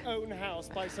around my own house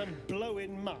by some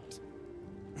blow-in mutt.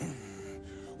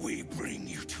 We bring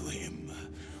you to him.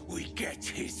 We get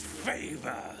his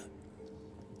favor.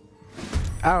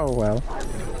 Oh, well.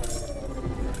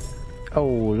 Oh,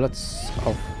 lots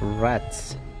of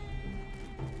rats.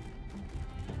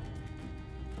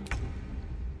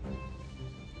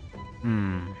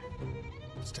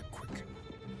 Step quick.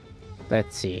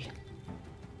 Let's see.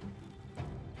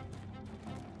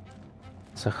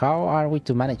 So how are we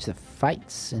to manage the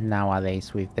fights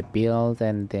nowadays with the build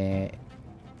and the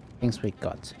things we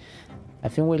got? I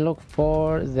think we look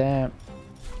for the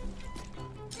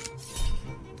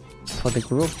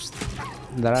groups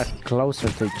that are closer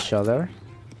to each other,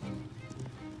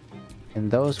 and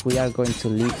those we are going to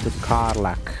lead to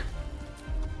Karlach.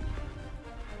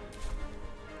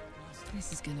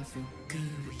 This is gonna feel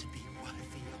good.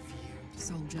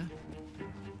 Soldier.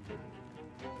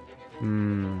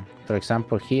 For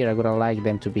example, here I would like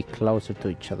them to be closer to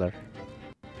each other.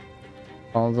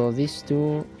 Although these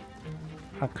two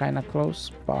are kind of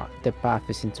close, but the path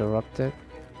is interrupted,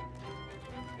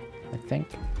 I think.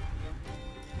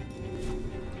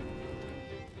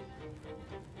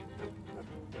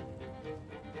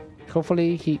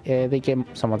 Hopefully they get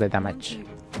some of the damage.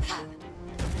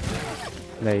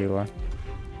 There you go.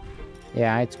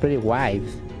 Yeah, it's pretty wide.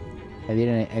 I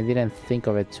didn't think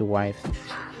of it too wide.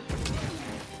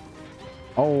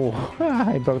 Oh,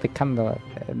 I broke the candle,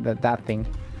 that thing.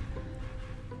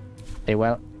 Very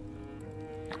well.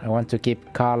 I want to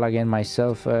keep Karlach and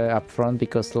myself up front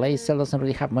because Lae'zel doesn't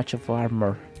really have much of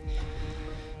armor.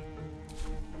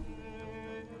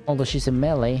 Although she's a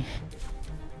melee.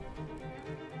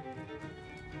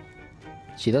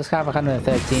 She does have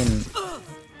 113,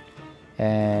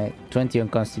 20 on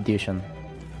Constitution.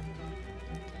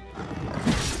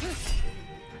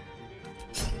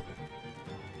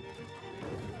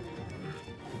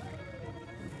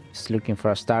 Just looking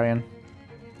for ASTARION.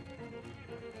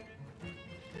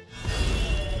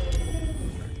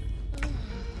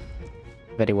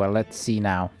 Very well, let's see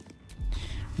now.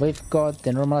 We've got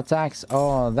the normal attacks.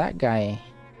 Oh, that guy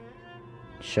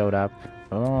showed up.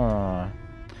 Oh.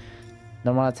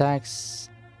 Normal attacks.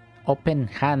 Open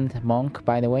hand monk,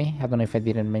 by the way. I don't know if I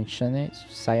didn't mention it.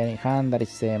 Silent hand, that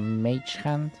is a mage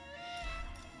hand.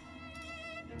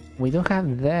 We don't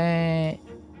have the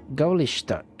ghoulish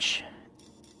touch.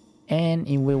 And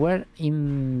if we were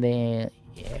in the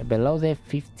below the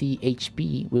 50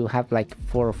 HP, we'll have like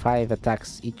 4 or 5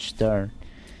 attacks each turn.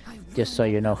 Just so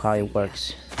you know how it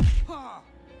works.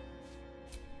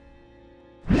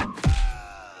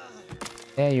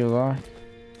 There you go.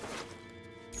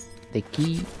 The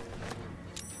key.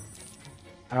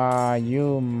 Ah,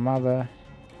 you mother.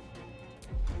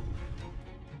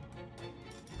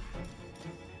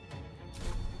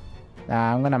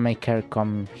 I'm gonna make her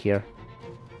come here.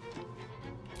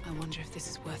 I wonder if this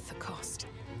is worth the cost.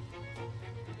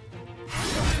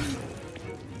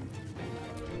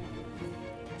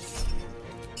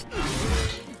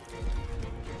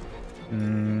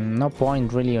 No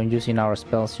point really on using our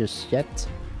spells just yet.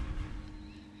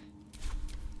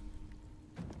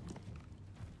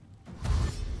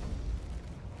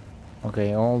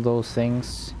 Okay, all those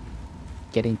things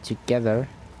getting together.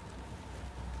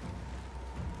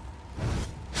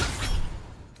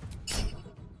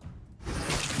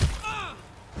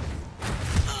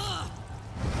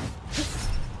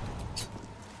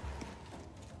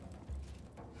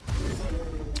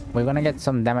 We're gonna get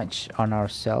some damage on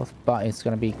ourselves, but it's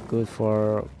gonna be good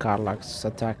for Karlach's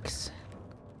attacks.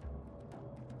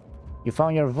 You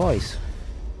found your voice.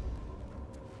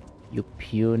 You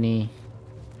puny.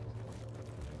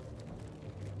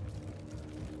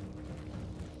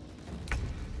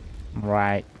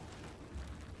 Right.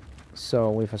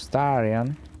 So with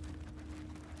Astarion,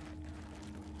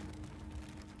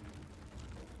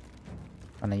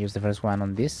 I'm gonna use the first one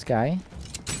on this guy.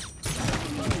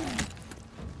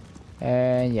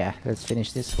 And yeah, let's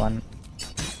finish this one.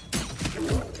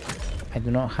 I do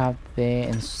not have the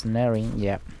ensnaring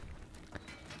yet.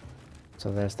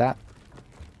 So there's that.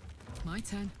 My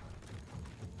turn.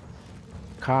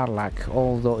 Karlach,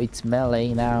 although it's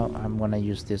melee now, I'm gonna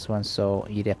use this one so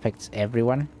it affects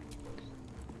everyone.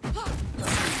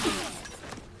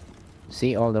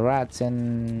 See all the rats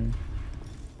and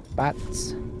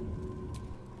bats.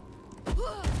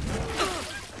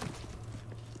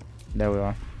 There we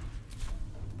are.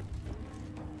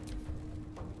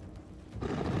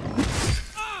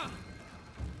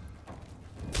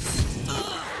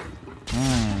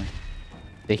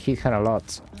 They hit her a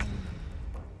lot.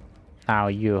 Now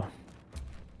you.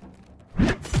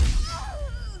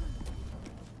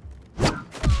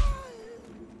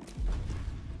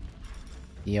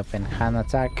 The open hand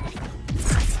attack.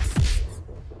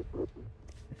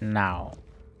 Now.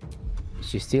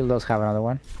 She still does have another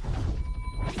one.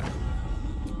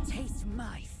 Taste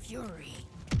my fury.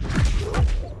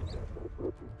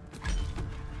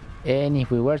 And if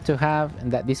we were to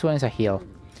have that, this one is a heal.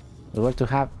 If we were to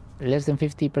have less than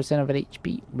 50% of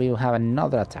HP, we will have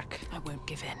another attack. I won't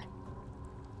give in.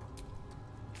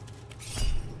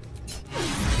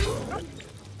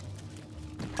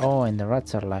 Oh, and the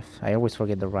rats are left. I always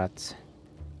forget the rats.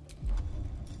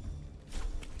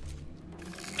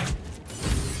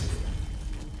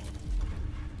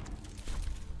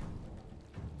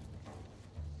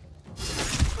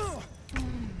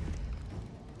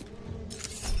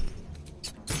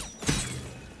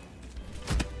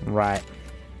 Right.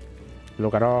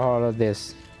 Look at all of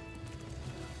this.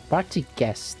 Party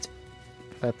guest.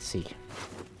 Let's see.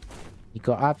 You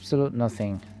got absolute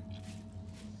nothing.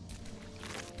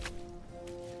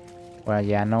 Well,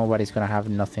 yeah, nobody's gonna have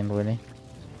nothing really.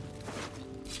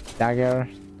 Dagger.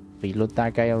 We loot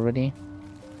that guy already.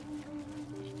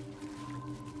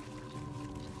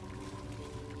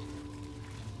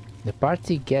 The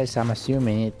party guest, I'm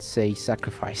assuming it's a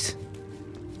sacrifice.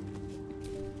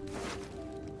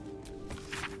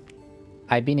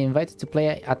 I've been invited to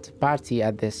play at a party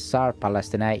at the Tsar Palace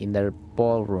tonight in their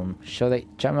ballroom. Show the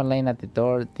Chamberlain at the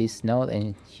door this note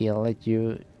and he'll let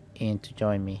you in to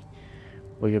join me.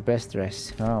 With your best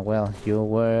dress. Oh, well, you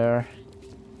were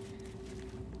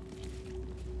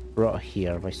brought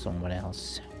here by someone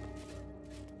else.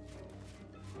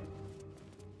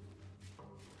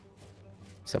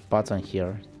 There's a button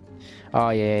here. Oh,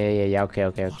 yeah,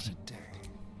 okay.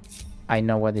 I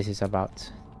know what this is about.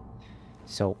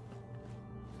 So,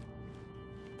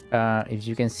 if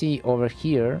you can see over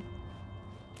here,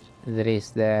 there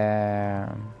is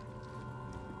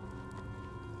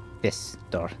this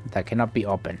door that cannot be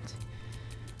opened.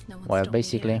 Well,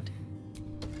 basically,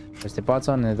 there's the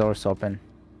button and the door's open,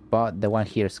 but the one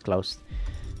here is closed.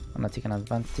 I'm gonna take an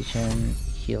advantage and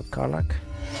heal Karlach.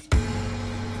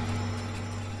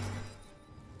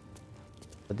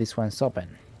 But this one's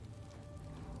open.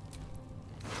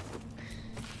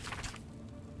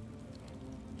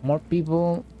 More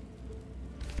people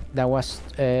that was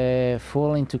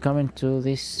falling to come into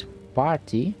this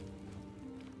party.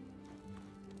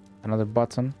 Another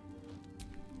button.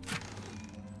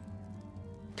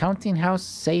 Counting house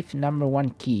safe number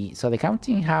 1 key. So the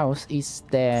counting house is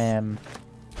the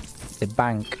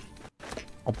bank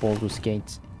of Baldur's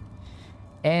Gate.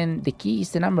 And the key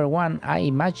is the number 1, I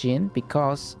imagine,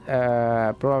 because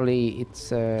probably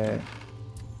it's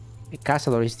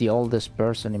Cazador is the oldest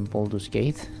person in Baldur's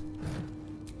Gate.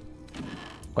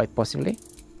 Quite possibly.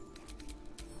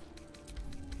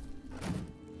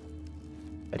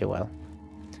 Very well.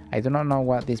 I do not know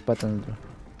what this button do.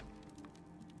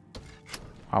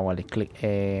 Oh, well, it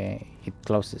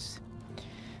closes.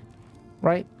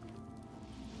 Right.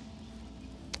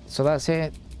 So that's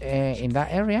it in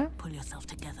that area. Pull yourself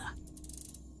together.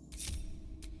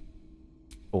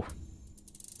 Oh.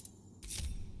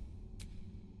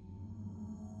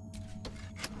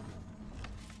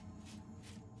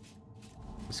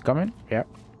 It's coming? Yeah.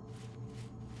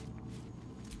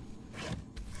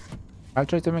 I'll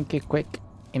try to make it quick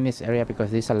in this area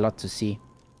because there's a lot to see.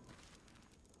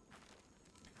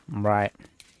 Right.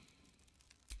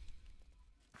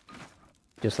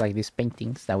 Just like these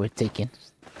paintings that we're taking.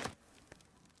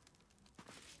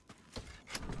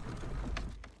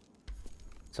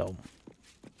 So,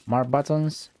 more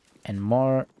buttons and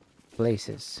more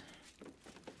places.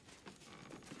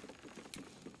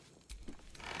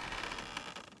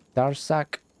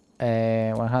 Darsak,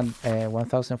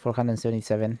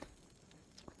 1477.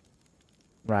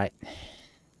 Right.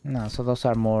 No, so those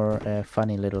are more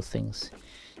funny little things.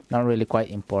 Not really quite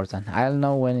important. I'll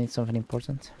know when it's something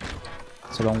important.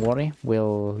 So don't worry,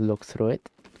 we'll look through it.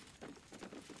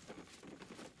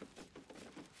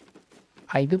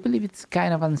 I do believe it's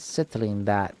kind of unsettling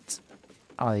that...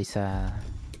 Oh, there's a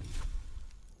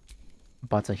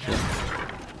button here.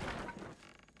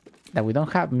 That we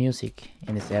don't have music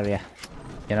in this area.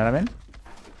 You know what I mean?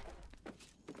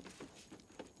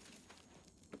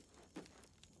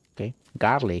 Okay,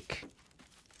 garlic.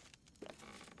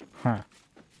 Huh.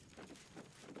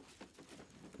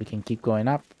 We can keep going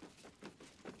up.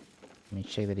 Let me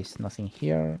check there is nothing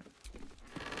here.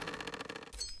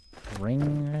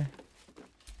 Ring.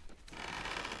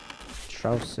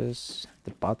 Trousers.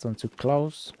 The button to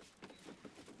close.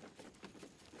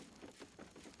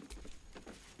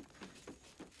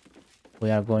 We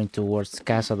are going towards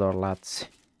Cazador, lads.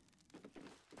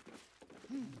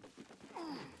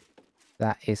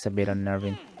 That is a bit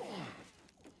unnerving.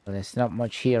 But there's not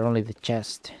much here, only the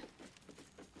chest.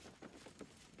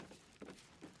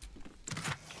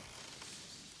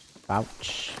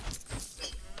 Pouch.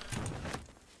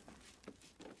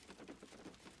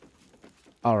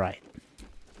 Alright.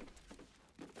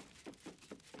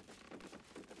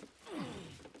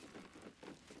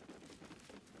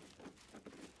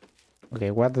 Okay,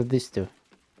 what does this do?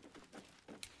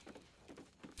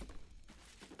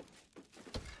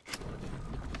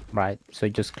 Right, so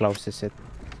it just closes it.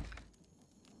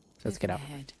 Let's get out.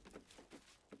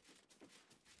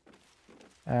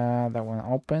 That one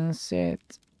opens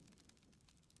it.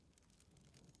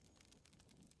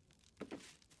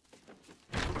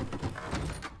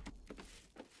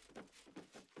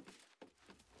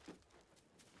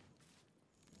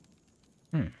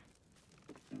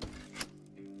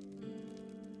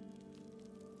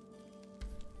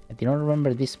 I do not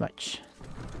remember this much.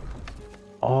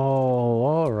 Oh,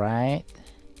 all right.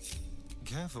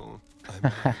 Careful.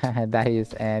 That is,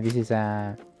 this is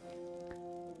a,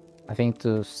 I think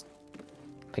to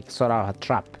like sort out a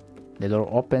trap. The door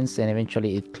opens and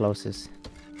eventually it closes.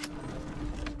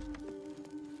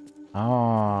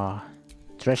 Oh,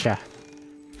 treasure.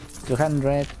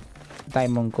 200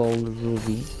 diamond, gold,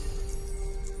 ruby.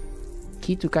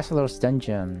 Key to Cazador's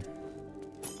dungeon.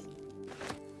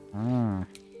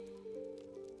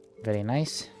 Very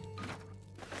nice.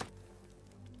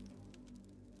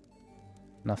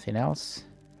 Nothing else,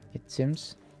 it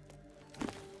seems.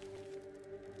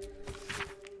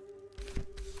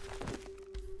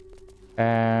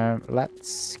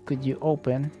 Let's... Could you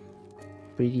open?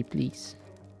 Pretty please.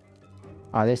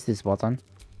 Oh, there's this button.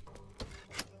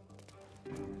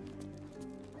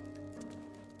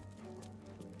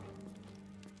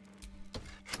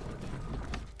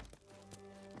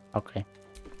 Okay.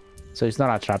 So it's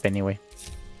not a trap anyway.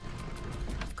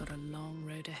 I've got a long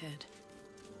road ahead.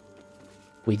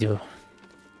 We do.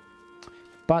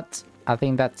 But I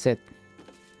think that's it.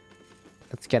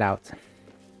 Let's get out.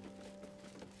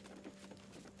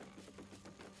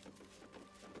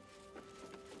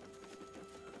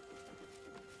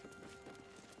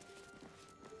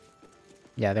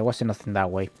 Yeah, there wasn't nothing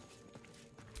that way.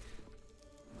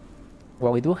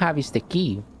 What we do have is the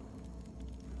key.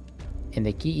 And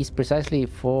the key is precisely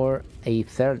for a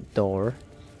third door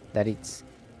that it's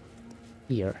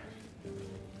here.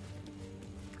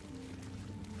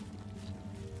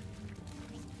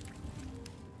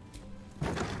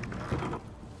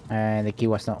 And the key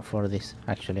was not for this,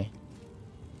 actually.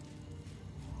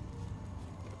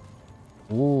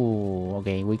 Ooh,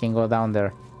 okay, we can go down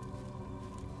there.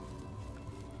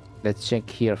 Let's check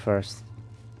here first.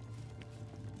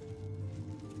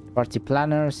 Party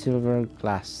planner, silver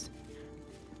glass.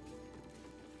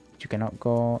 You cannot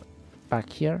go back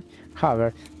here.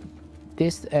 However,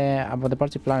 this about the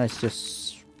party planner is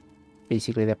just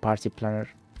basically the party planner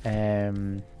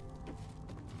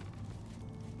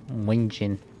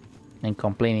whinging and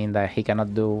complaining that he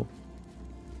cannot do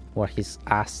what he's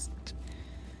asked.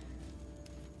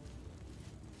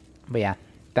 But yeah,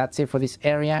 that's it for this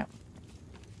area.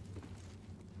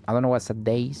 I don't know what's a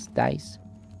dice.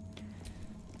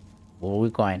 Where are we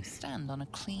going? Stand on a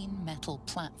clean metal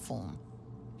platform.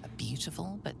 A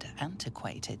beautiful but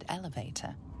antiquated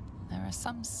elevator. There are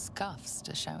some scuffs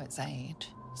to show its age,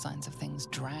 signs of things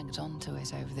dragged onto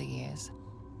it over the years.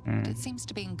 But it seems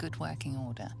to be in good working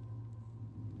order.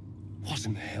 What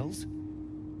in the hells?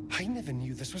 I never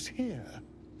knew this was here.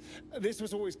 This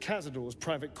was always Cazador's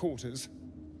private quarters.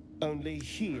 Only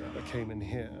he ever came in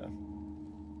here.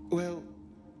 Well,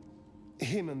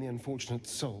 him and the unfortunate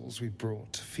souls we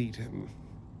brought to feed him.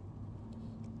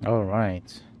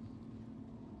 Alright.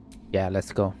 Yeah,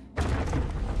 let's go.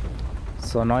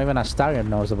 So not even ASTARION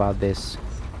knows about this.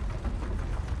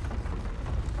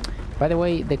 By the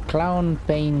way, the clown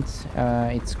paint,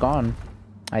 it's gone.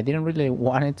 I didn't really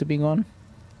want it to be gone.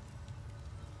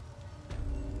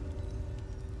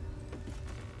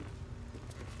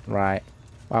 Right.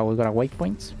 Wow, we got a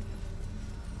waypoint.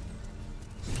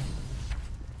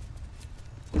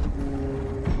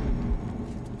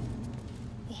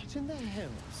 What in the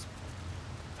hells?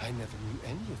 I never knew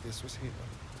any of this was here.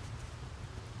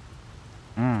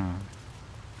 Hmm.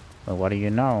 Well, what do you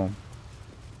know?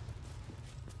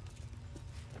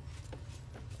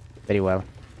 Very well.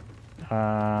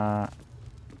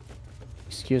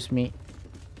 Excuse me.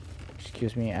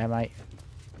 Excuse me, I might...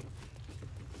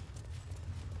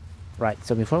 Right,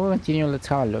 so before we continue, let's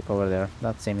have a look over there.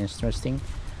 That seems interesting.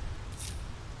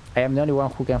 I am the only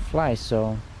one who can fly,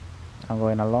 so I'm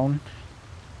going alone.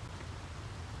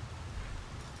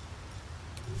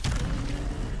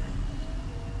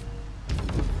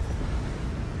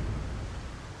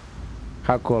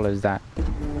 How cool is that?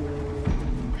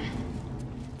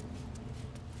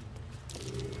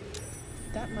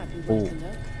 That might be worth a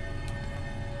look.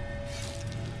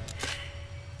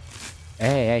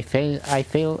 Hey, I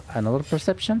fail another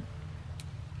perception?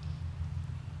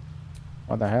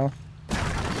 What the hell?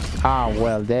 Ah,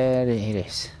 well, there it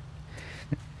is.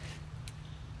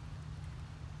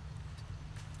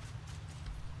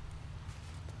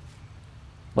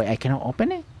 Wait, I cannot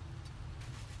open it?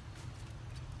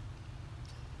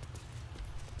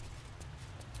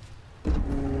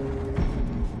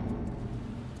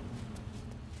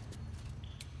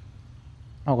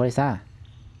 Oh, what is that?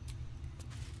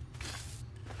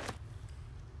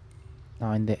 No,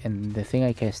 and the thing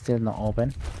I can still not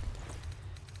open.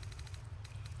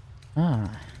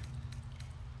 Ah.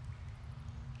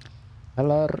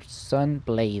 Color Sun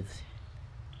Blade.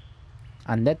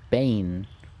 Undead Bane.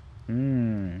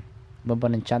 Weapon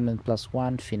enchantment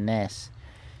 +1, finesse.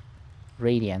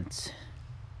 Radiant.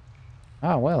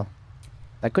 Ah, well.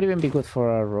 That could even be good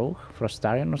for a rogue, for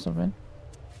ASTARION or something.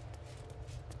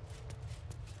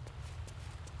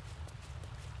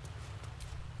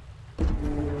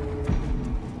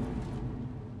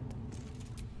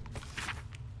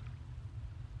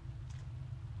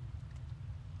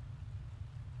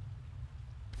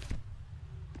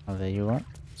 Oh, there you go.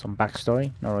 Some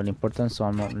backstory, not really important, so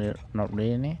I'm not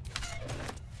reading it.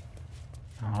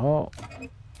 Oh,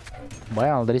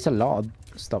 well, there is a lot of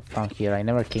stuff down here. I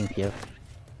never came here,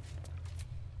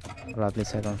 or at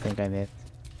least I don't think I did.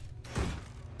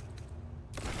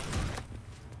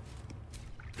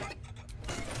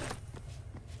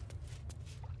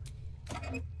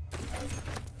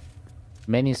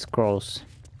 Many scrolls.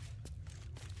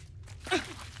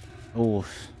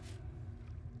 Oof.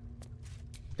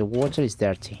 The water is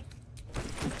dirty.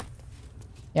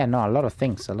 Yeah, no, a lot of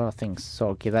things, So,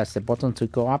 okay, that's the button to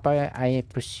go up, I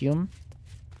presume.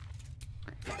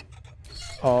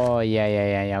 Oh,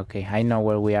 yeah, okay. I know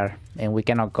where we are, and we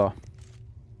cannot go.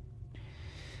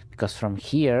 Because from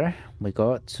here, we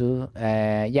go to...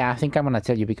 yeah, I think I'm gonna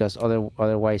tell you, because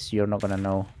otherwise you're not gonna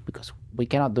know. Because we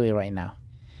cannot do it right now.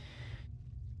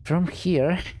 From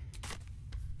here,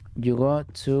 you go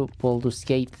to Baldur's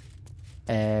Gate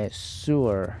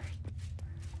sewer.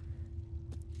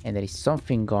 And there is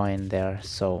something going there,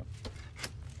 so...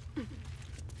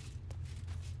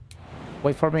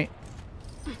 Wait for me.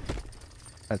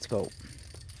 Let's go.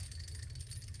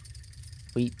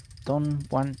 We don't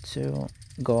want to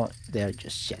go there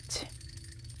just yet.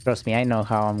 Trust me, I know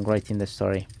how I'm writing the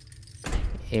story.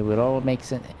 It will all make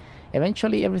sense.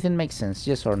 Eventually everything makes sense,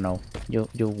 yes or no. You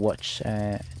watch.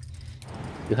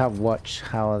 You have watched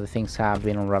how the things have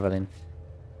been unraveling.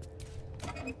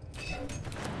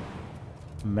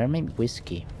 Mermaid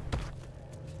whiskey.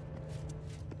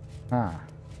 Ah.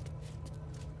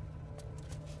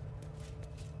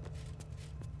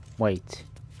 Wait.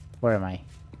 Where am I?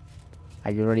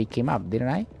 I already came up, didn't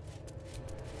I?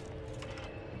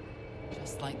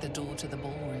 Just like the door to the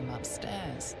ballroom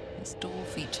upstairs, this door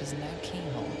features no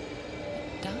keyhole,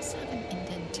 but does have an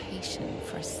indentation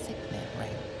for a signet ring.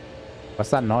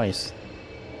 What's that noise?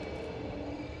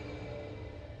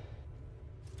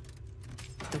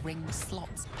 The ring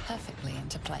slots perfectly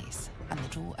into place, and the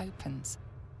door opens,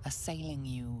 assailing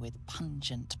you with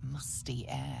pungent, musty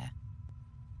air.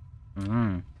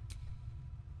 Very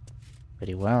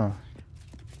well.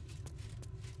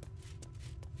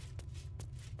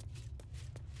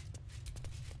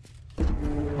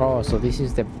 Oh, so this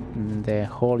is the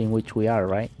hole in which we are,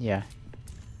 right? Yeah.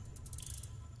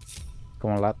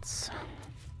 Come on, lads.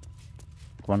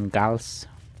 Come on, gals.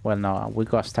 Well, no, we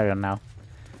got ASTARION now.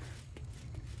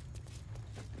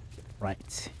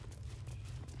 Right.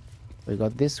 We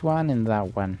got this one and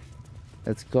that one.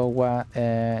 Let's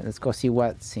go see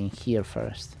what's in here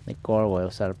first. The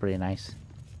gargoyles are pretty nice.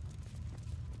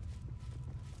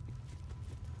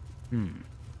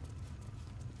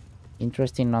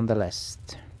 Interesting nonetheless.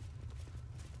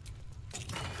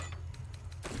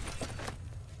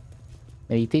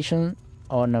 Meditation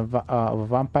on a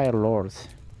vampire lord.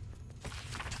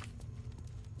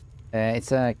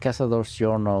 It's a Cazador's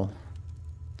journal.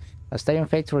 ASTARION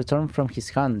failed to return from his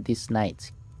hunt this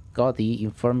night. Gaudy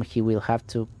informed he will have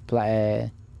to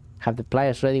have the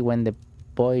pliers ready when the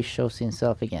boy shows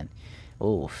himself again.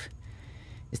 Oof.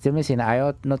 Still missing. I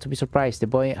ought not to be surprised. The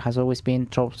boy has always been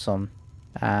troublesome.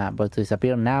 But to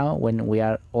disappear now when we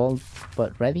are all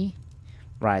but ready?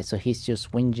 Right, so he's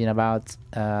just whinging about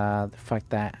the fact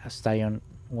that ASTARION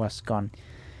was gone.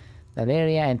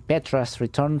 Valeria and Petras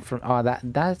returned from... Oh,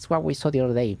 that's what we saw the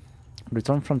other day.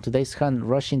 Returned from today's hunt,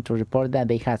 rushing to report that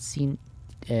they had seen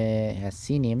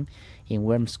him in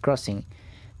Worm's Crossing.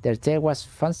 Their tale was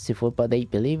fanciful, but they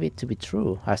believe it to be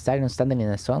true. ASTARION standing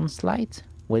in the sun's light,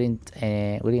 willing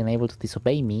and able to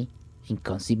disobey me?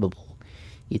 Inconceivable.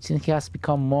 It seems he has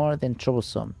become more than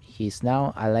troublesome. He is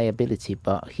now a liability,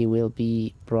 but he will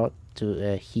be brought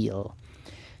to heel.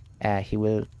 He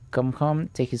will come home,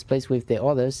 take his place with the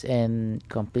others, and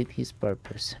complete his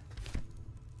purpose.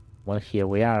 Well, here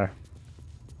we are.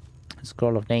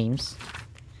 Scroll of names.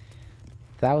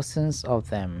 Thousands of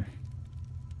them.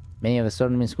 Many of the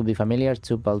surnames will be familiar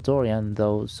to Baldurian,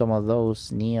 though some of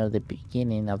those near the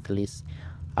beginning of the list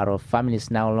are of families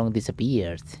now long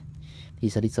disappeared.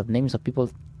 These are lists of names of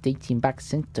people dating back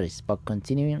centuries, but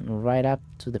continuing right up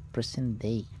to the present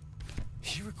day.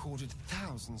 He recorded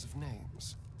thousands of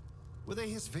names. Were they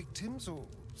his victims or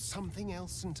something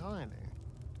else entirely?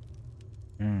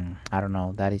 I don't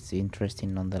know. That is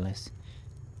interesting nonetheless.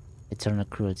 Eternal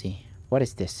cruelty. What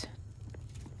is this?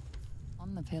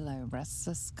 On the pillow rests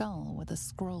a skull with a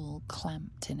scroll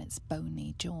clamped in its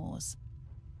bony jaws.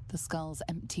 The skull's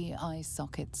empty eye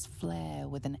sockets flare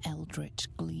with an eldritch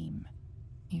gleam.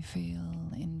 You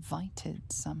feel invited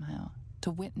somehow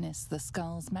to witness the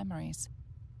skull's memories.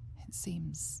 It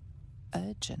seems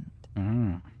urgent.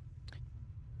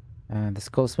 The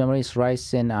skull's memories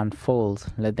rise and unfold.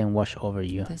 Let them wash over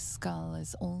you. This skull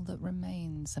is all that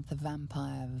remains of the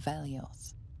vampire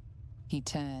Velioth. He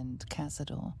turned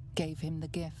Cazador, gave him the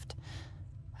gift,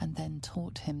 and then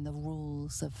taught him the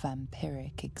rules of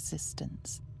vampiric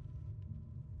existence.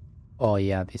 Oh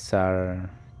yeah, these are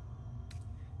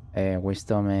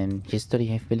wisdom and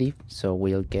history, I believe. So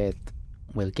we'll get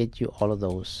you all of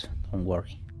those. Don't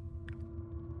worry.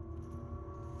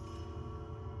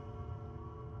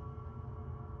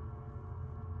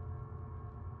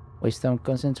 Wisdom,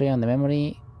 concentrate on the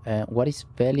memory. What is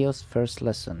Velioth's first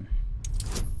lesson?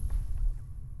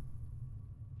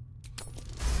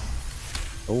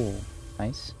 Oh,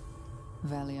 nice.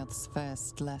 Velioth's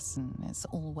first lesson is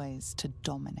always to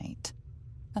dominate.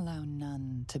 Allow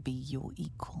none to be your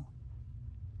equal.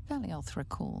 Velioth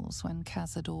recalls when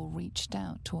Cazador reached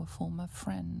out to a former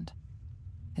friend.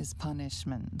 His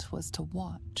punishment was to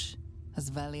watch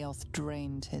as Velioth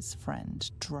drained his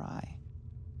friend dry.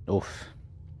 Oof.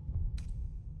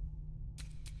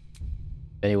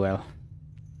 Very well.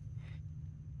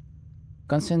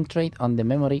 Concentrate on the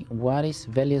memory. What is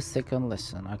Velioth's second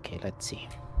lesson? Okay, let's see.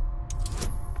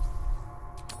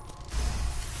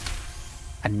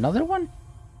 Another one?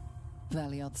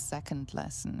 Velioth's second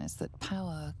lesson is that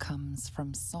power comes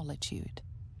from solitude.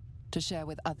 To share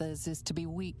with others is to be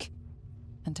weak,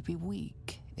 and to be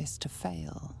weak is to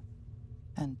fail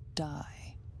and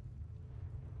die.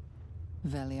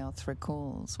 Velioth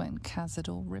recalls when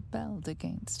Cazador rebelled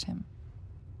against him.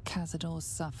 Cazador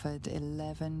suffered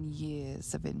 11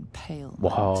 years of impalement.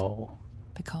 Whoa.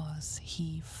 Because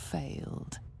he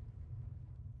failed.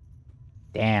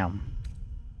 Damn.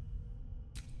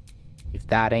 If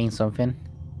that ain't something.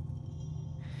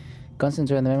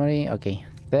 Concentrate on the memory. Okay.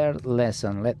 Third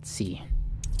lesson. Let's see.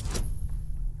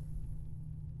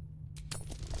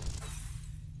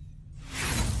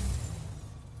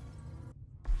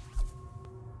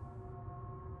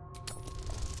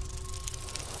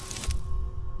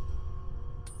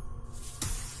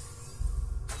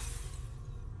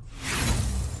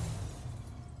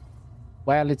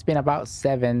 Well, it's been about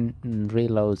 7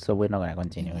 reloads, so we're not going to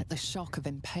continue Let it. the shock of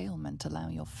impalement allow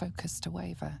your focus to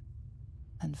waver,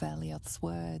 and Velioth's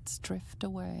words drift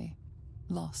away,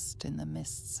 lost in the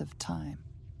mists of time.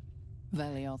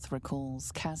 Velioth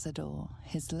recalls Cazador,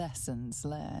 his lessons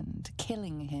learned,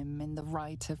 killing him in the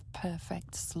rite of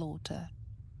perfect slaughter.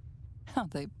 How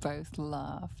they both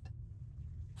laughed.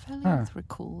 Velioth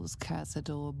recalls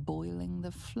Cazador boiling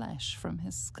the flesh from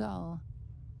his skull.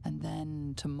 and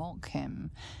then, to mock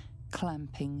him,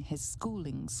 clamping his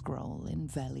schooling scroll in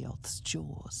Velioth's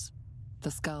jaws.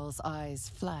 The skull's eyes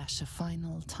flash a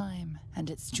final time, and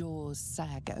its jaws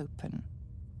sag open.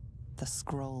 The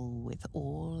scroll with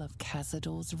all of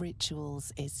Cazador's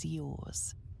rituals is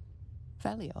yours.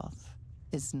 Velioth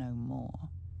is no more.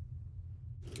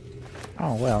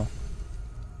 Oh well.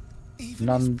 Even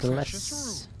Nonetheless. his precious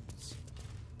rules.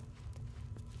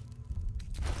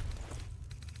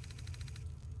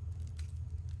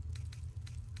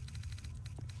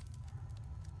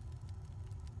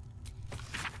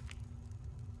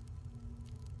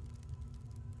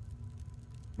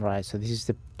 Right, so this is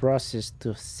the process to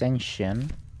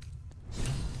ascension.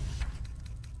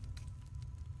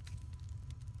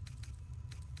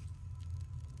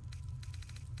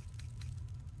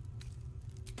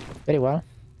 Very well.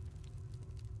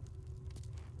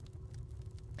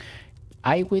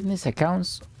 Eyewitness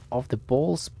accounts of the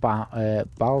Ballspawn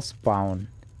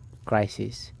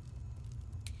crisis.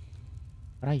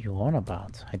 What are you on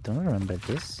about? I don't remember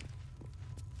this.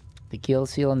 The kill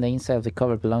seal on the inside of the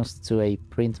cover belongs to a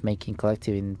printmaking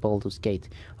collective in Baldur's Gate.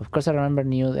 Of course, I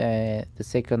knew the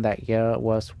second that girl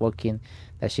was walking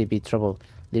that she'd be trouble.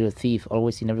 Little thief,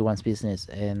 always in everyone's business,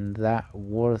 and that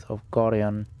worth of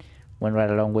Gorion went right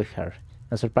along with her.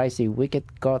 No surprise, the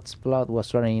wicked god's blood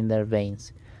was running in their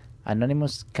veins.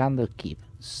 Anonymous Candlekeep,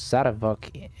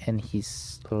 Saravok, and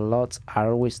his lots are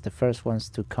always the first ones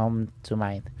to come to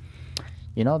mind.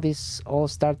 You know, this all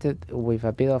started with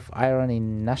a bit of iron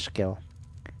in Nashkel.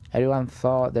 Everyone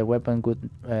thought the weapon would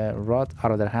rot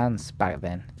out of their hands back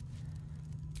then.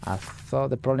 I thought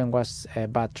the problem was a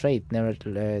bad trade. Never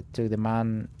took the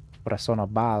man for a son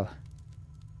of Baal.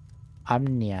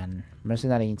 Amnian,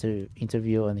 mercenary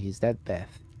interview on his deathbed.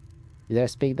 You dare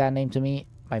speak that name to me?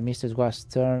 My mistress was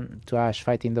turned to ash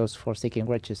fighting those forsaken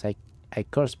wretches. I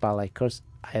curse Baal, I curse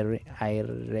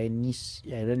Irenicus.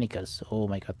 Oh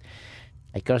my god.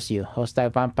 I curse you, hostile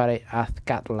vampire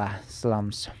Athkatla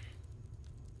slums.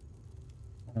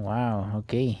 Wow,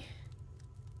 okay.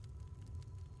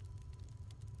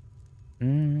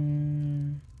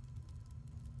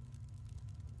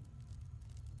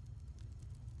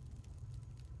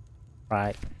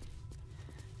 Right.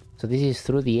 So this is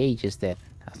through the ages then.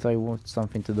 I thought it was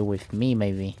something to do with me,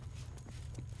 maybe.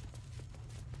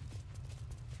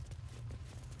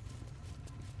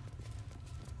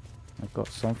 I got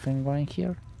something going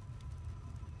here.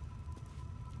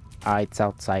 Ah, it's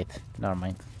outside. Never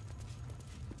mind.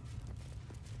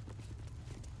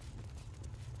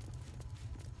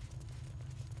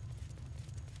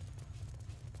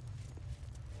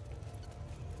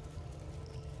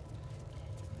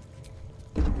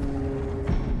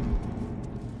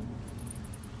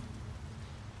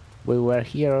 We were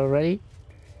here already.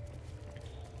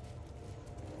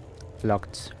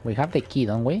 Locked. We have the key,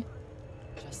 don't we?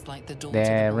 Just like the door The to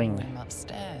the ring. room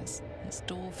upstairs, this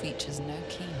door features no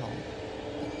keyhole,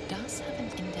 but does have an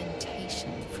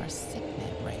indentation for a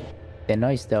signet ring. The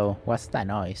noise though, what's that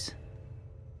noise?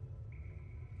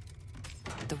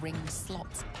 The ring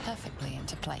slots perfectly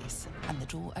into place, and the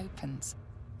door opens,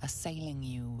 assailing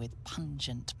you with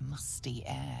pungent, musty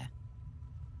air.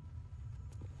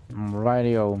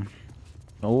 Radio.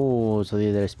 Oh, so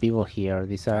there's people here.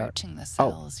 These are... Approaching the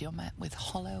cells, you're met with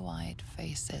hollow-eyed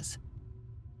faces.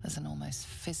 There's an almost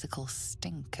physical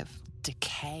stink of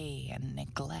decay and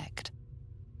neglect.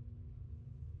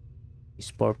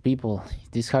 These poor people. Is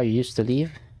this how you used to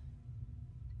live?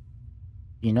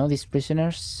 You know these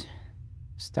prisoners,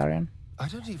 Astarion? I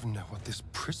don't even know what this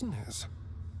prison is.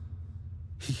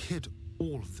 He hid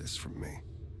all of this from me.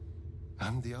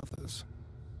 And the others.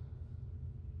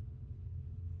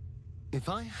 If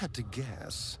I had to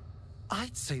guess,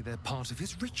 I'd say they're part of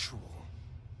his ritual.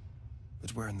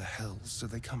 But where in the hells do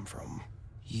they come from?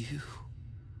 You.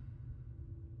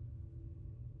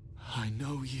 I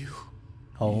know you.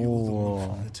 Oh. You're the one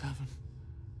from the tavern.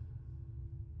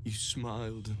 You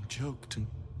smiled and joked and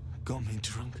got me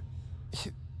drunk.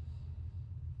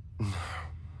 No.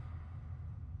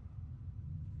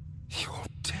 You're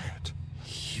dead.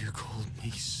 You called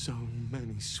me so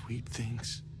many sweet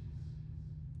things.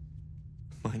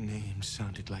 My name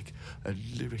sounded like a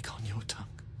lyric on your tongue.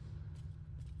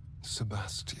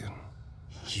 Sebastian.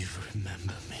 You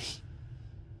remember me.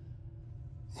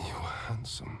 You were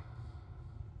handsome.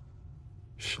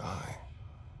 Shy.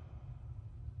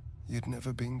 You'd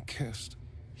never been kissed.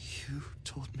 You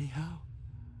taught me how.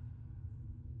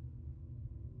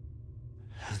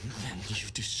 And then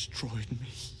you destroyed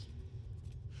me.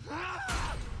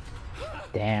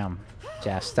 Damn.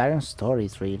 Yeah, Astarion's story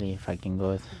is really fucking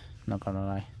good. Not gonna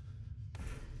lie.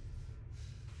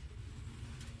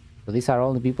 So these are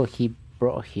all the people he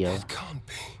brought here. It can't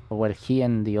be. Well, he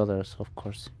and the others, of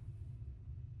course.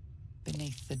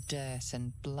 Beneath the dirt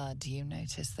and blood, you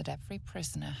notice that every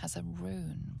prisoner has a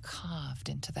rune carved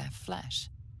into their flesh.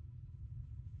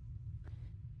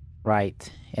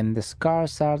 Right, and the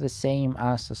scars are the same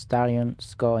as Astarion's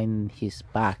scar in his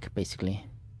back, basically.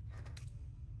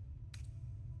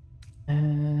 So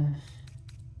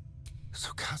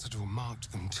Cazador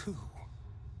marked them too.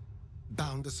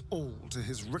 Bound us all to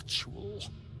his ritual.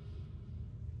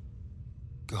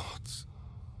 Gods.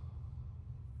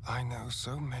 I know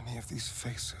so many of these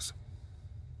faces.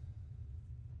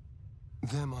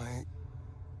 They're my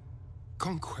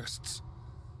conquests.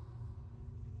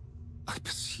 I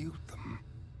pursued them,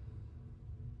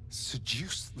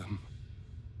 seduced them,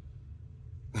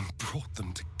 and brought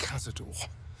them to Cazador.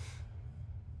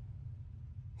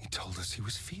 He told us he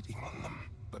was feeding on them,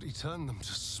 but he turned them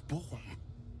to spawn.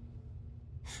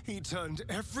 He turned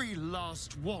every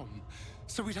last one,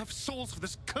 so we'd have souls for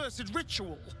this cursed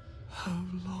ritual. How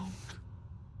long?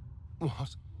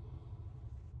 What?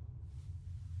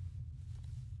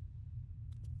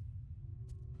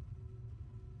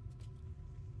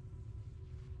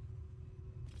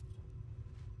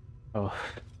 Oh.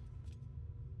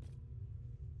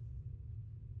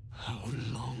 How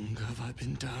long have I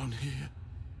been down here?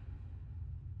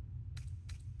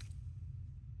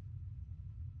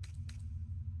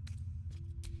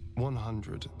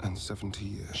 "170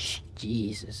 years.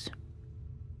 Jesus.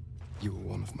 You were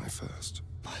one of my first.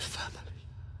 My family.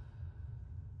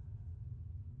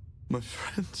 My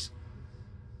friends.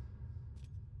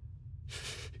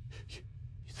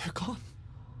 They're gone.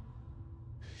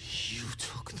 You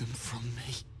took them from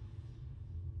me.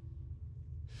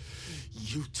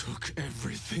 You took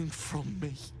everything from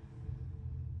me.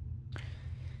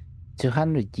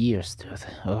 200 years, dude.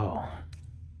 Oh.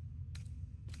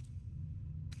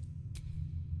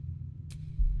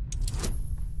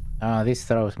 Oh, these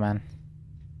throws, man.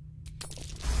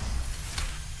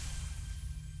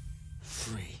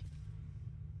 Free.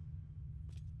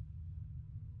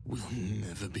 We'll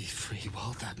never be free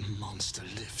while that monster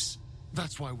lives.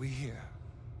 That's why we're here.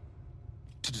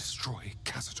 To destroy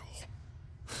Cazador.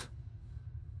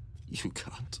 You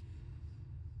can't.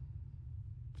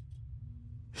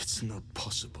 It's not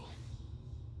possible.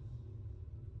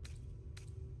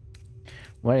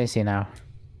 Where is he now?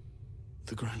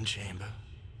 The Grand Chamber.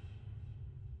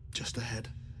 Just ahead.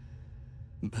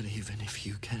 But even if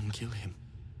you can kill him,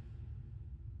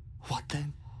 what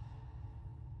then?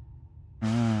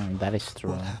 That is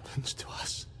true. What happens to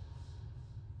us?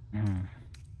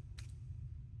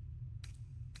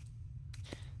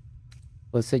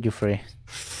 We'll set you free.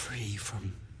 Free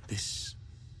from this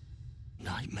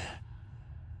nightmare.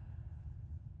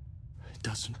 It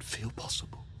doesn't feel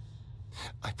possible.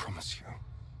 I promise you,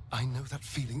 I know that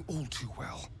feeling all too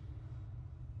well.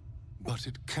 But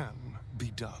it can be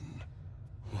done.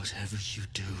 Whatever you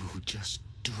do, just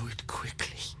do it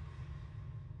quickly.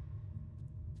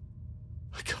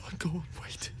 I can't go on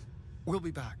waiting. We'll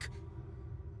be back.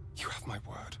 You have my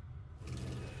word.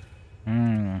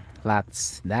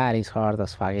 Lads, that is hard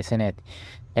as fuck, isn't it?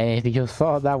 And if you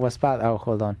thought that was bad... Oh,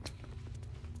 hold on.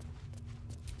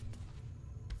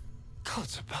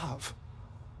 Gods above.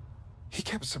 He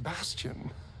kept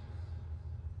Sebastian.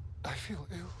 I feel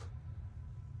ill.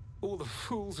 All the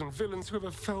fools and villains who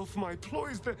ever fell for my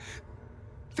ploys,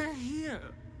 they're here.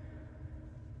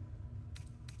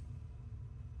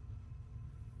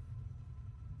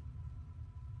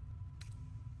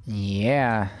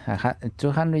 Yeah,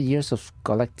 200 years of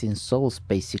collecting souls,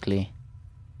 basically.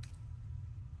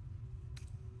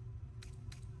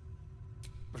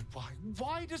 But why?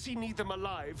 Why does he need them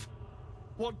alive?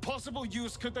 What possible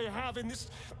use could they have in this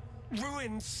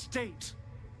ruined state?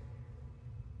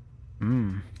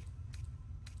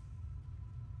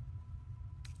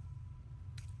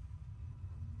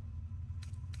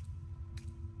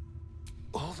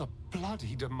 All the blood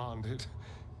he demanded.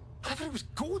 I thought he was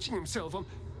gorging himself on...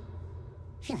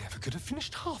 He never could have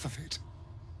finished half of it.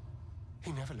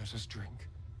 He never let us drink.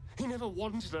 He never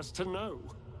wanted us to know.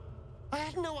 I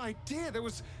had no idea there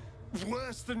was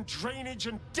worse than drainage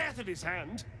and death in his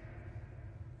hand.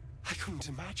 I couldn't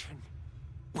imagine.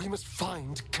 We must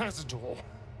find Cazador.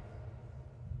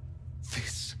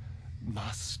 This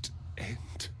must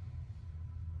end.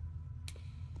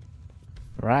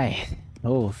 Right.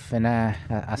 Oof. And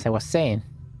as I was saying,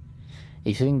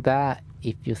 if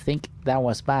you think that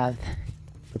was bad,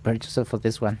 prepare yourself for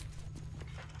this one.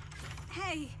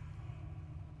 Hey,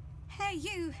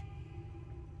 you.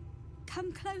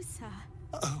 Come closer.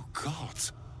 Oh God.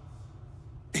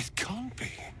 It can't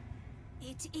be.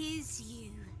 It is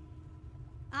you.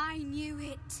 I knew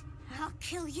it. I'll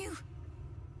kill you.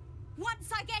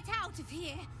 Once I get out of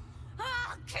here,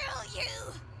 I'll kill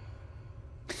you.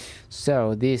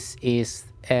 So this is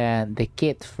the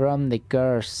kid from the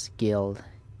Girls Guild.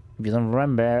 If you don't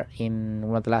remember, in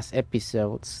one of the last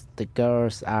episodes, the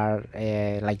girls are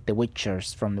like the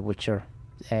Witchers from The Witcher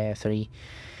 3.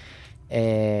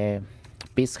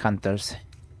 Beast Hunters.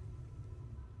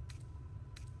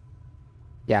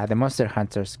 Yeah, the Monster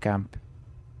Hunters camp.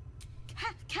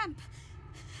 Camp.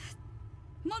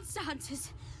 Monster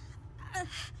Hunters.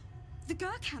 The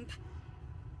Gur camp.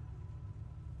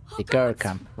 The Gur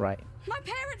camp, right. My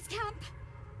parents' camp.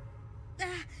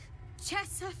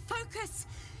 Chessa, focus.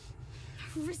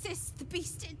 Resist the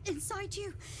beast inside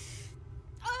you.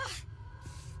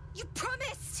 You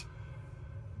promised.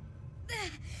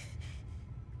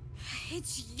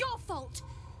 It's your fault.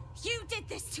 You did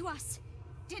this to us.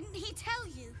 Didn't he tell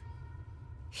you?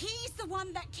 He's the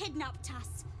one that kidnapped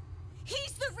us.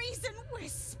 He's the reason we're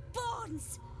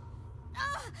spawns.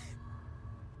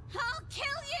 I'll kill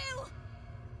you.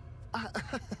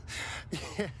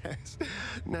 Yes.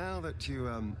 Now that you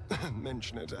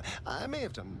mention it, I may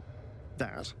have done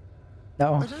that.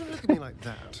 No. But don't look at me like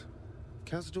that.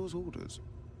 Cazador's orders.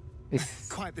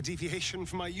 Quite the deviation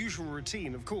from my usual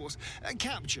routine, of course.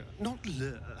 Capture, not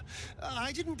lure.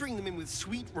 I didn't bring them in with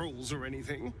sweet rolls or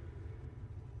anything.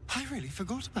 I really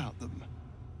forgot about them.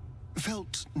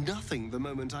 Felt nothing the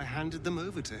moment I handed them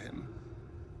over to him.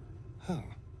 Oh.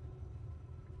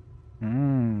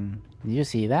 You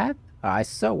see that? I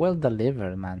so well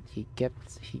delivered, man. He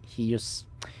just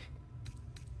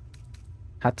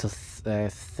had to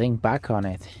think back on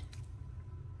it.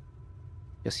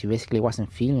 Because he basically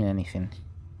wasn't feeling anything.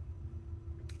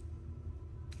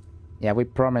 Yeah, we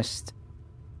promised.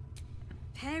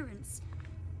 Parents?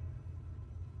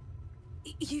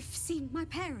 You've seen my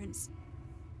parents?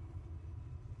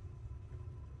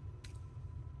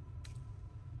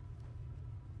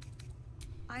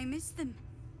 I miss them.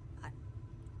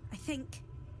 I think.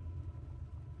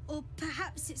 Or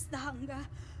perhaps it's the hunger.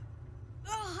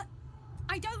 Oh,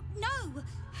 I don't know.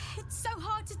 It's so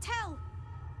hard to tell.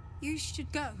 You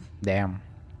should go. Damn.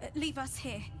 Leave us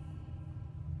here.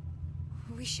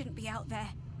 We shouldn't be out there.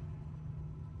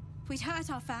 We'd hurt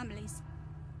our families.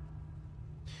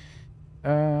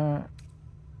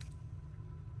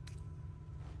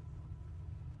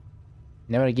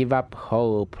 Never give up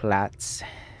hope, lads.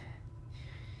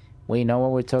 We know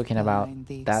what we're talking about.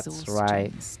 The That's exhaustion,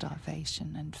 right.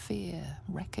 Starvation and fear,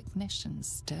 recognition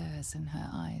stirs in her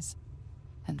eyes,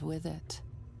 and with it,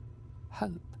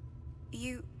 hope.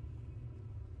 You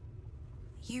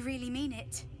really mean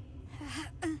it?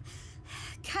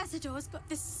 Cazador's got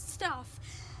this stuff.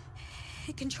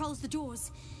 It controls the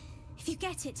doors. If you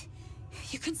get it,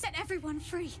 you can set everyone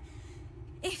free.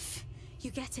 If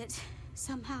you get it,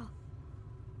 somehow.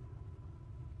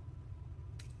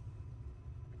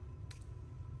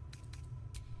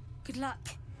 Good luck.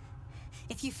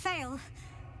 If you fail,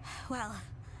 well,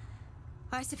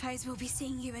 I suppose we'll be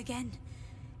seeing you again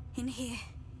in here.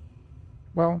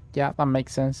 Well, yeah, that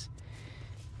makes sense.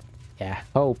 Yeah,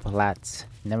 hope, lads.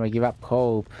 Never give up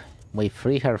hope. We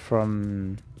free her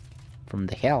from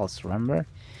the hells, remember?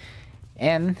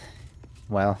 And,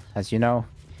 well, as you know,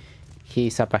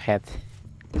 he's up ahead.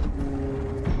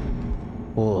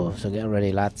 Oh, so get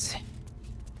ready, lads.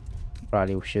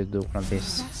 Probably we should do one of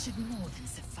these. That should more than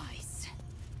suffice.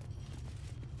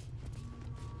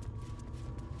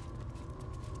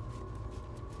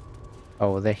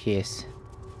 Oh, there he is.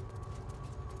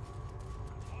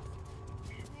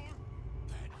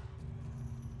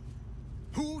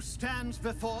 Who stands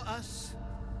before us?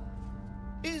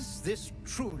 Is this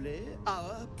truly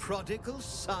our prodigal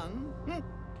son?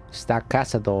 Stack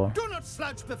Cazador. Do not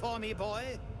slouch before me,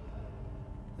 boy.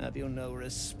 Have you no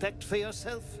respect for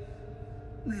yourself?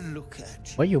 Look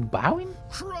at you. Were you bowing?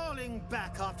 Crawling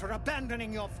back after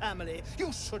abandoning your family.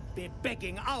 You should be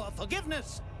begging our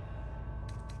forgiveness.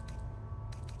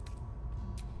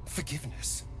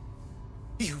 Forgiveness?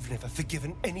 You've never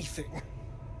forgiven anything.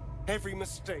 Every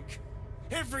mistake,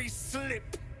 every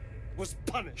slip was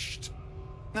punished.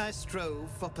 I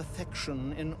strove for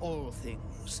perfection in all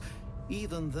things,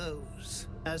 even those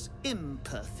as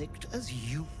imperfect as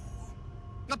you.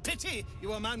 A pity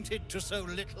you amounted to so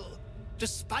little,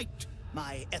 despite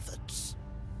my efforts.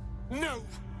 No!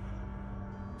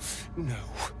 No.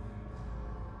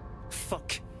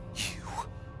 Fuck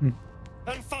you.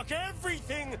 And fuck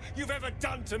everything you've ever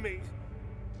done to me!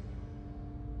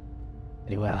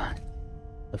 Very well.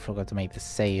 I forgot to make the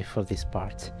save for this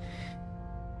part.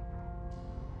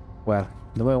 Well,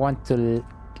 do we want to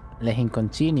let him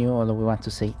continue, or do we want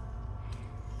to say?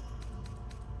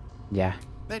 Yeah.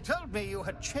 They told me you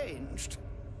had changed.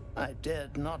 I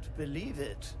dared not believe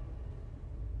it.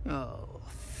 Oh,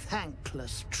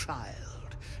 thankless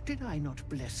child. Did I not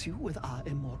bless you with our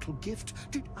immortal gift?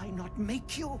 Did I not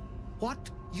make you what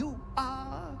you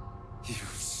are? You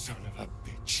son of a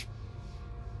bitch.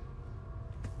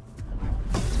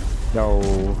 No.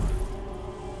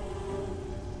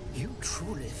 You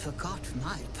truly forgot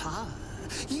my power.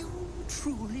 You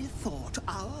truly thought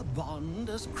our bond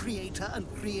as creator and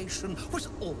creation was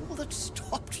all that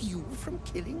stopped you from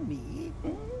killing me?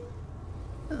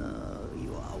 Oh,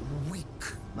 you are weak,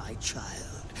 my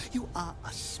child. You are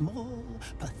a small,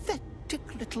 pathetic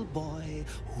little boy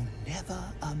who never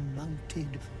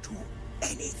amounted to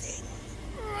anything.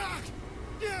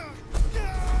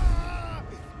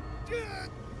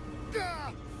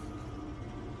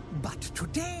 But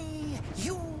today,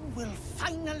 you will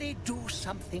finally do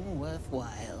something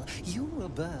worthwhile. You will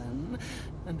burn,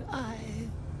 and I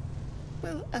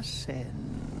will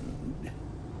ascend.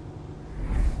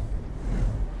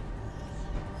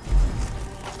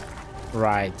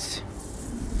 Right.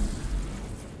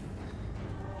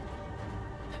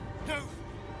 No!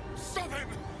 Stop him!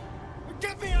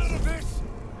 Get me out of this!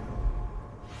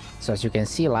 So as you can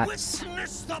see, lads,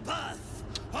 Witness the birth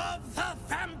of the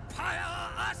vampire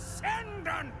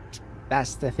ascendant!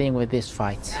 that's the thing with this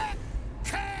fight.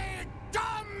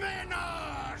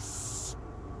 Dominus!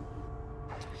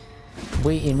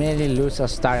 We immediately lose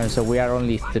ASTARION, so we are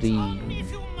only 3.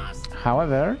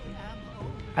 However,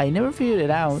 I never figured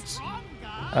it out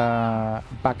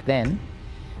back then,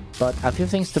 but a few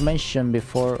things to mention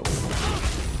before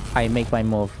I make my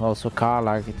move. Also,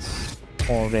 Karlach, it's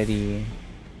already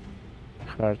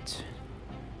hurt.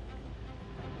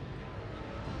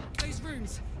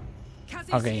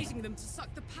 Okay,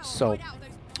 so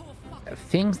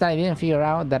things that I didn't figure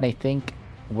out that I think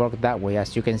work that way.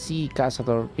 As you can see,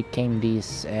 Cazador became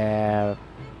this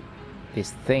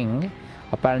this thing.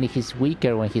 Apparently he's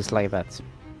weaker when he's like that.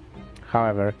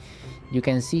 However, you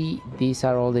can see these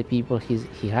are all the people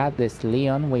he had. This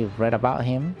Leon, we've read about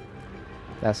him.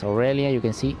 That's Aurelia, you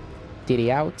can see.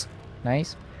 Titty out,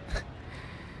 nice.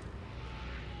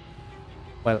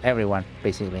 Well, everyone,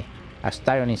 basically.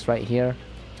 ASTARION is right here.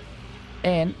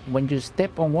 And when you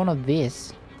step on one of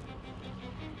these,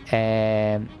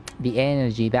 the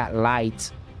energy, that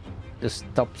light, just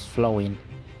stops flowing.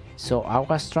 So I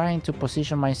was trying to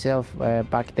position myself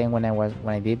back then when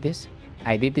I did this.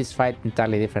 I did this fight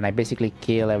entirely different. I basically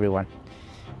kill everyone,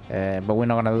 but we're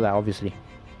not gonna do that, obviously.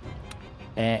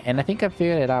 And I think I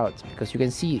figured it out, because you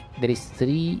can see there is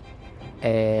 3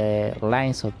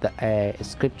 lines of the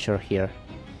scripture here.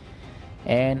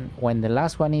 And when the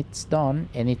last one is done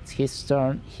and it's his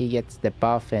turn, he gets the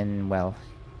buff and, well,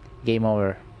 game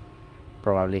over,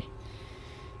 probably.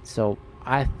 So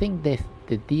I think the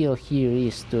deal here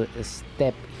is to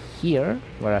step here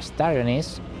where ASTARION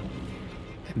is,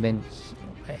 and then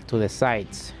to the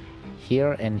sides,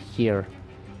 here and here.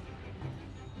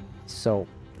 So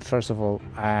first of all,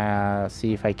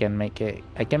 see if I can make it.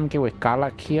 I can make it with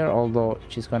Karlach here, although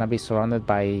she's gonna be surrounded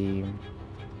by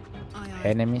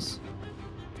enemies.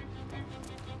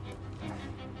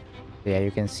 Yeah,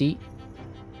 you can see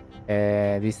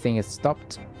this thing is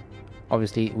stopped.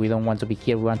 Obviously we don't want to be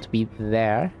here, we want to be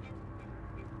there.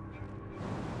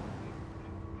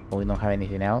 But we don't have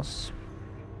anything else.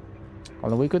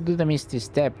 Although we could do the Misty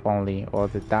Step only, or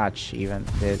the dash even.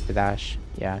 The dash,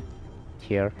 yeah,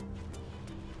 here.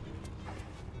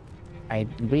 I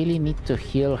really need to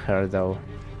heal her though,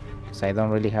 because I don't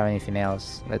really have anything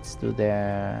else. Let's do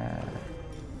the...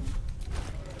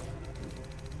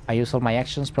 I use all my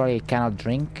actions, probably I cannot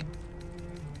drink.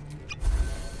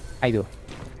 I do.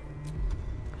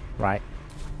 Right.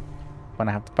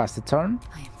 Gonna have to pass the turn.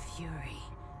 I am fury.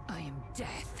 I am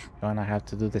death. Gonna have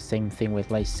to do the same thing with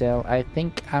Lysel. I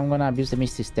think I'm gonna abuse the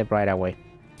Misty Step right away.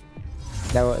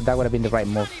 That would have been the right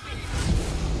move.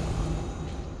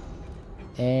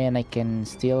 And I can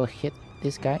still hit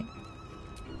this guy.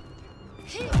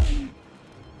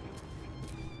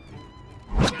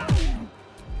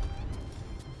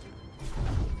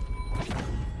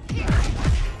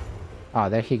 Oh,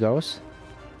 there he goes.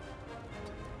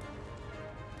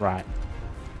 Right.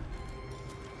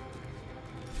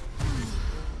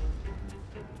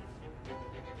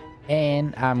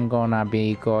 And I'm gonna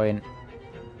be going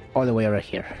all the way over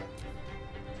here.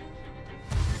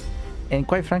 And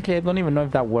quite frankly, I don't even know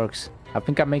if that works. I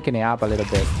think I'm making it up a little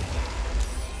bit.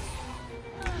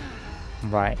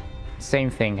 Right. Same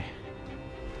thing.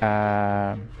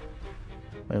 We're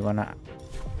gonna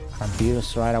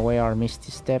abuse right away our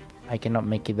Misty Step. I cannot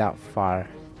make it that far,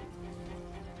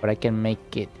 but I can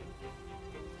make it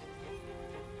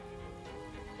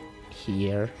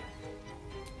here.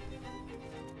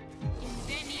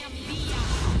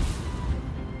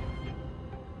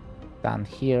 Stand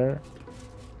here.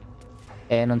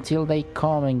 And until they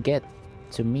come and get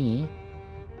to me.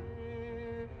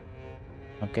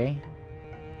 Okay.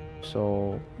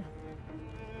 So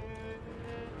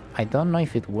I don't know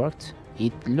if it worked.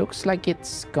 It looks like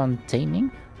it's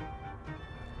containing.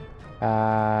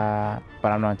 But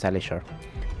I'm not entirely sure.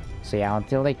 So yeah,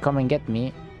 until they come and get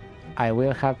me, I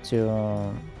will have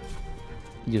to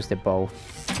use the bow,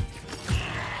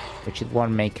 which it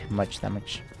won't make much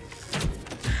damage.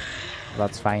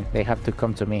 That's fine, they have to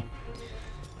come to me.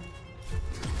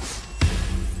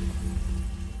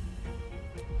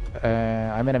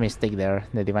 I made a mistake there.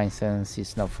 The Divine Sense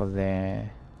is not for this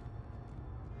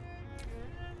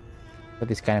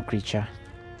kind of creature.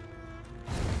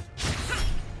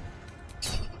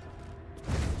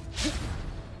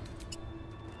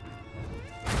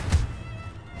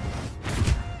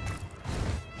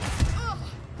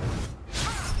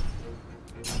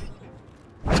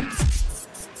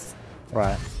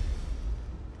 Right.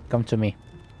 Come to me.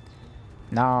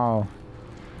 Now.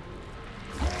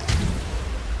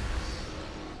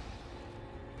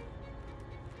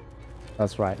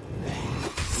 That's right.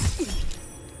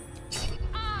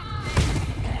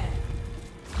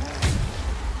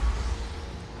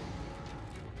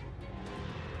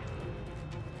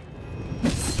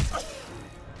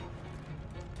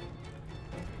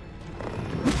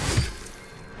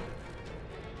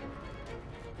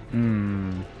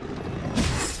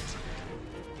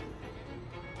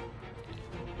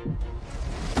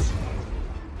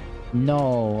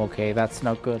 No, okay, that's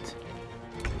not good.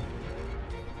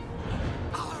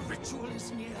 Our ritual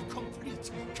is near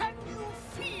complete. Can you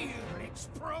feel its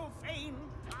profane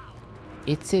power?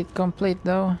 Is it complete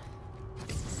though?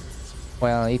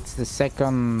 Well, it's the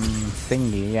second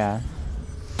thingy, yeah.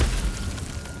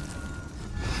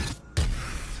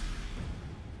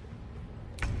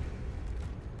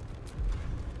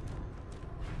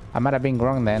 I might have been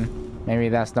wrong then. Maybe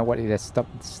that's not what it has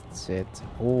stopped it.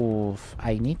 Oof,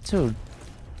 I need to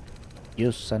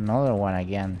use another one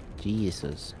again.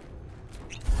 Jesus.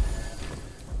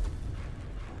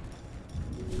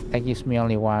 That gives me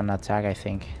only one attack, I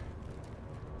think.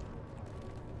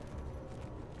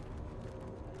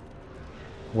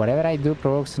 Whatever I do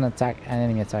provokes an attack, an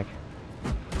enemy attack.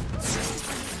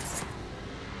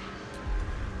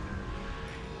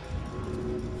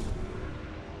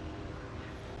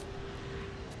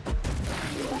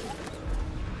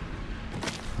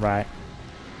 Right.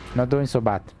 Not doing so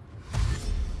bad.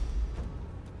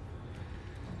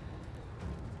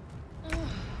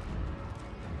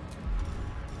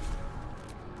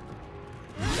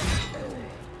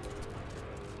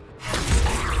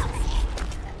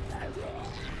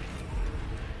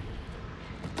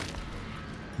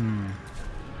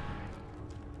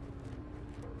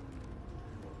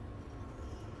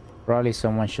 Probably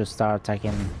someone should start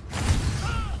attacking.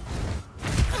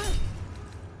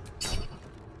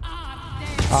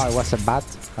 Oh, it was a bat?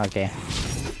 Okay.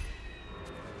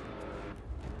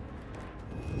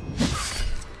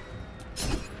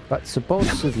 But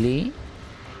supposedly,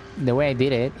 the way I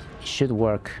did it, it should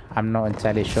work. I'm not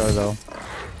entirely sure though.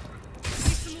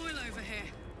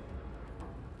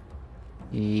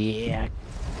 Yeah.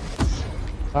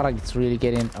 Oh, like it's really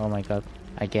getting... Oh my god.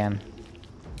 Again.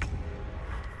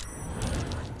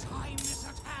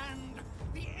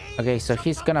 Okay, so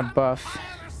he's gonna buff...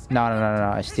 No,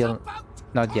 I still...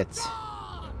 Not yet.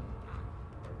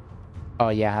 Oh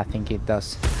yeah, I think it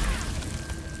does.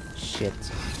 Shit.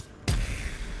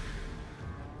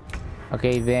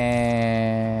 Okay,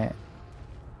 the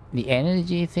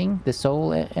energy thing, the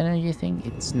soul energy thing,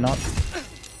 it's not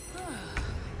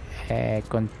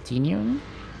continuing.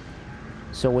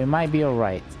 So we might be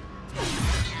alright.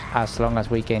 As long as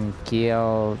we can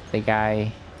kill the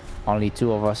guy, only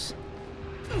two of us.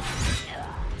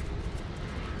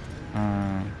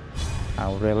 I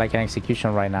would really like an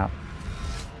execution right now.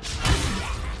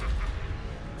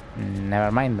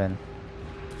 Never mind then.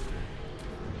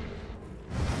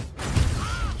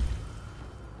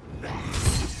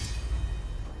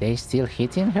 They still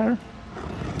hitting her?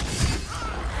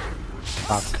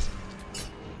 Fuck.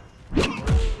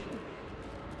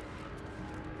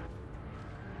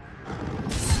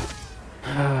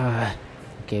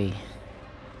 Okay.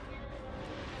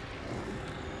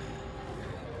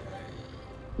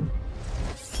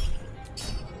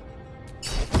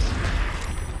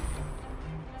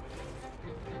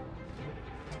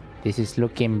 This is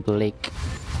looking bleak.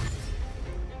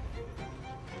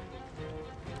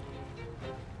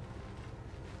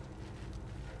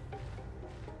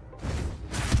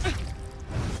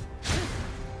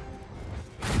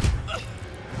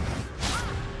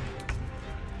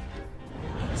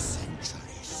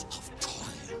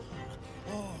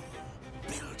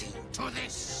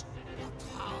 this.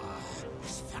 The power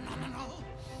is phenomenal.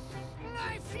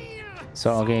 I feel.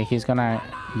 So okay, he's gonna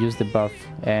use the buff,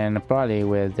 and probably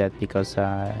we're dead because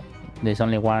there's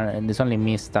only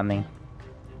me standing.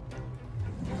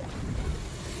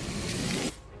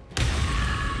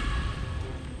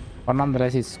 But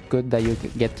nonetheless, it's good that you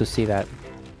get to see that.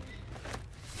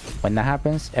 When that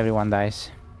happens, everyone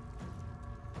dies.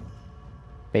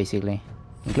 Basically.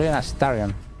 Including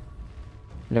Astarion.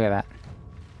 Look at that.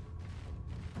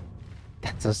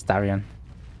 That's Astarion.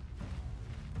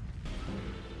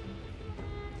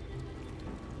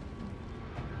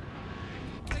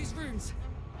 Those runes.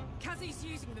 Kazi's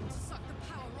using them to suck the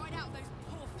power right out of those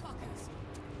poor fuckers.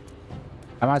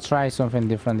 I might try something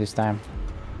different this time.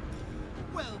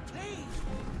 Well played,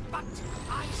 but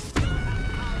I still have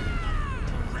power enough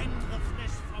to rend the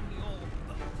flesh from your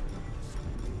bones.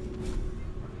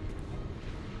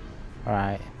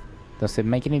 Alright. Does it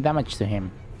make any damage to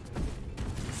him?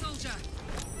 Soldier,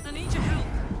 I need your help.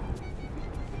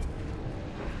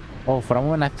 Oh, for a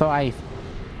moment I thought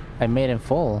I made him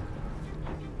fall.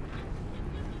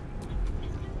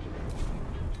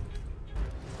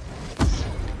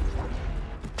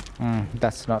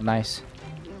 That's not nice.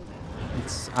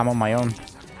 I'm on my own.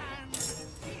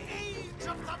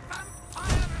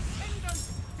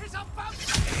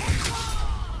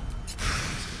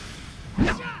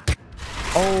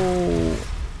 Oh.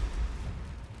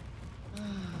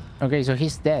 Okay, so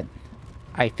he's dead.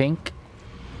 I think.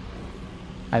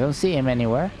 I don't see him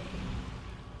anywhere.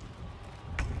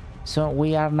 So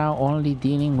we are now only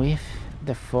dealing with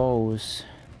the foes.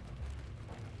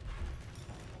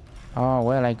 Oh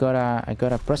well, I got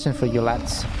a present for you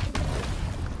lads.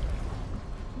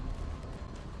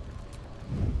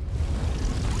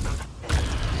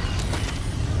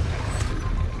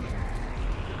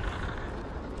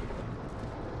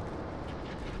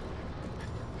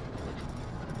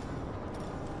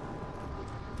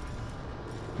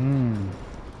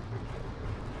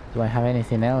 Do I have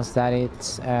anything else that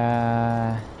it's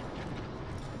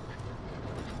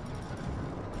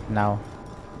no.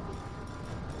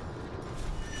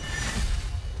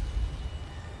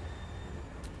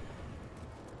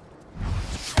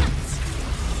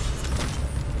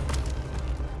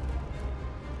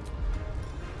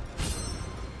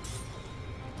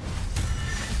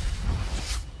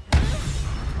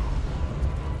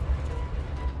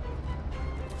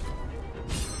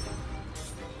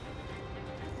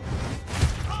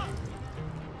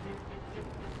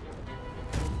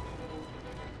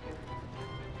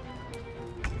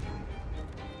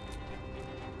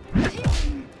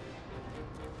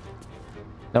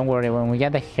 Don't worry, when we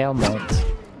get the helmet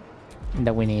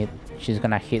that we need, she's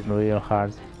gonna hit real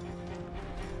hard.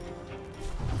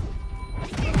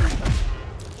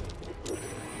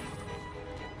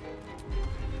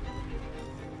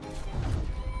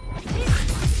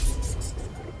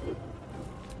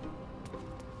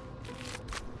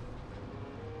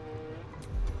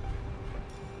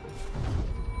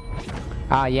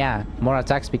 Ah yeah, more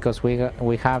attacks because we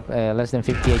have less than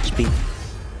 50 HP.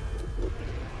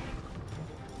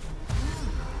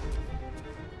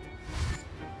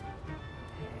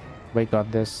 We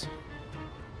got this.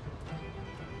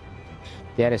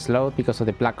 They are slowed because of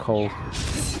the black hole.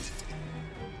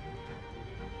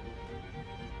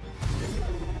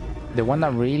 The one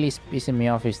that really is pissing me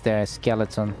off is the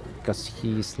skeleton because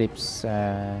he slips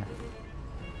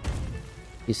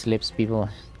people.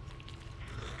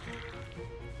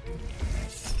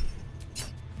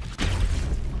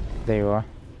 There you are.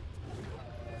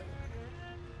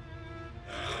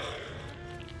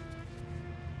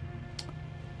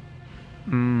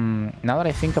 Now that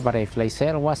I think about it, if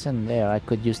Lae'zel wasn't there, I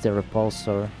could use the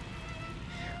repulsor.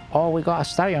 Oh, we got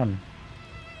Astarion.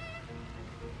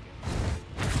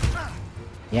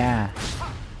 Yeah.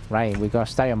 Right, we got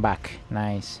Astarion back.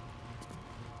 Nice.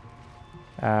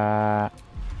 Fuck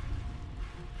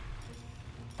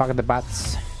the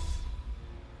bats.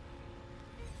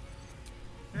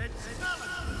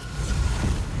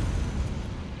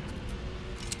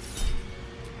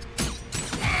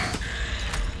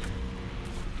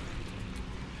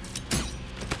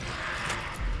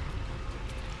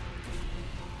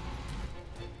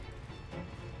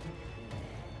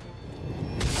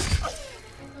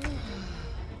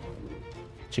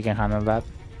 She can handle that.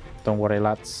 Don't worry,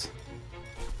 lads.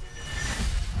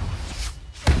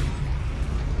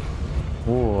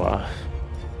 Ooh.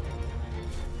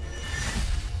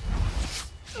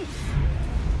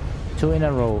 2 in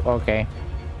a row. Okay.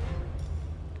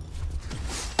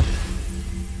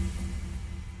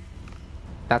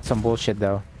 That's some bullshit,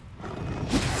 though.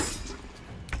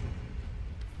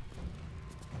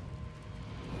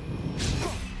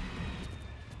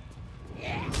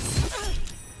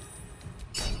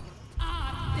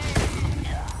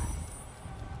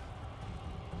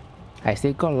 I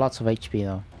still got lots of HP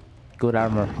though. Good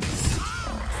armor.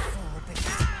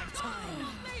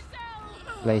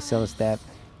 Laser stab.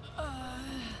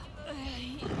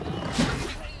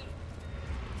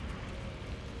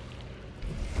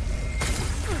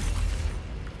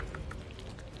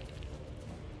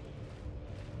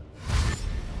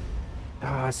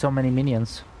 Ah, so many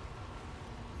minions.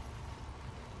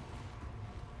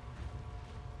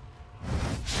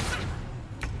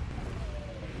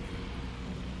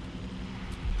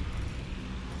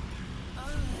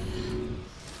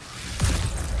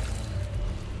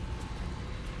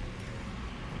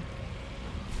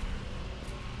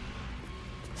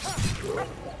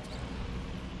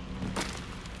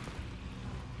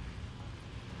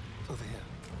 Over here.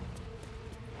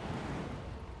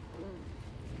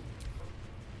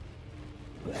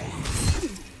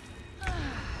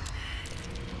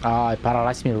 Ah, it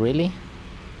paralyzed me, really?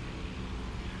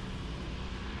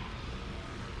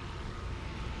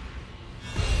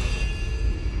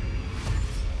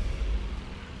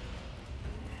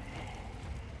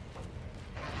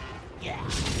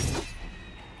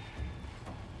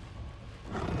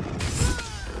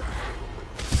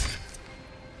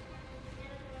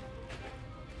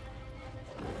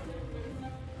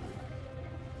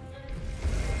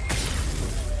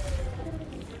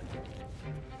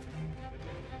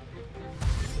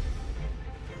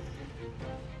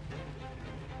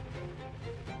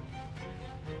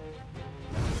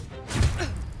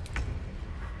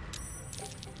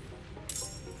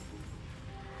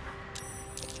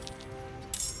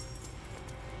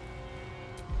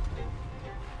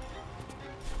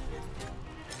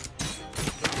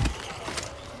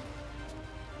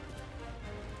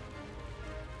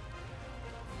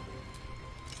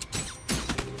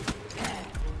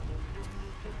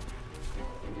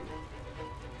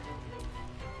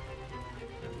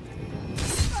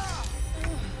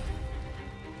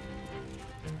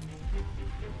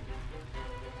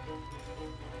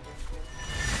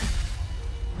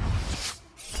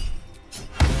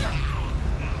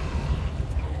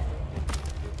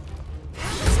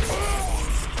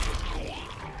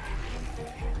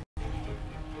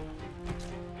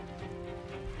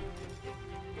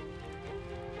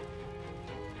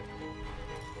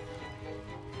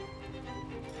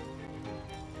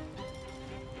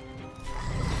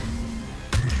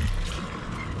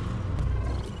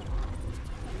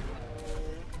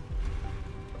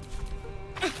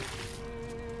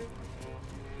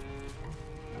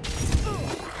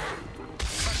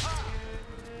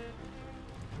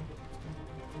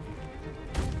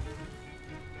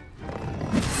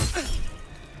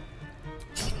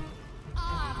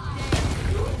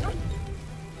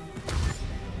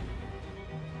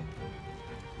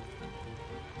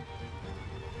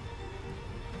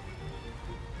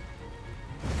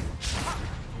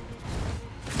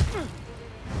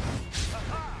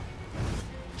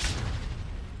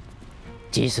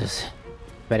 Jesus.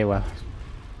 Very well.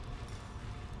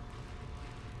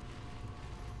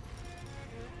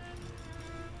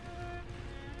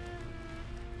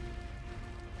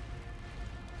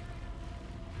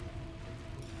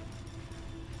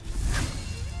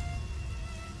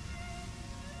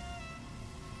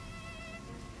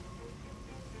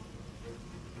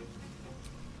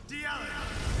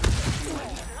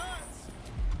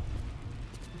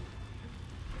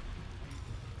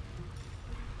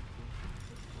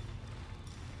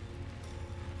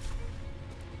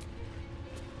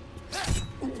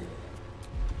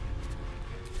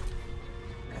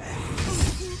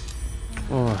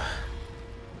 Oh.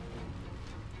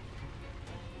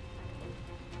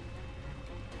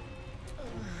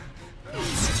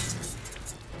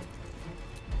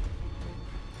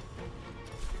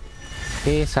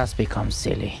 This has become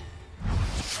silly.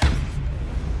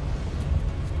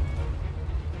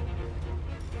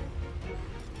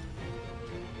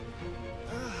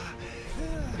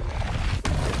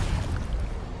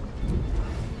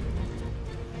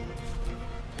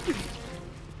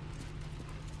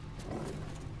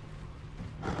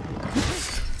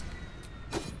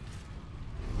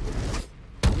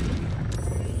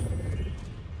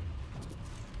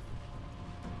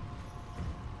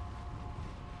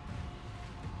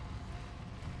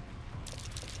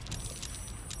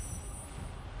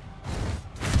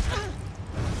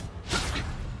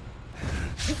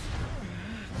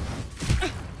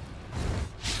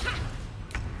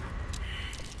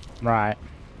 Right.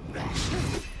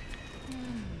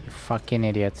 You fucking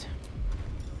idiot.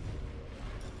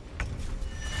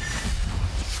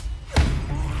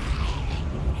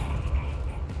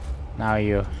 Now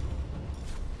you.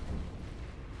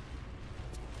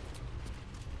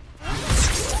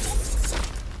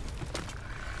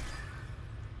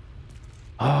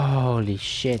 Holy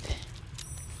shit.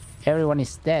 Everyone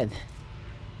is dead.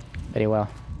 Very well.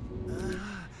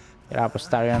 Get up,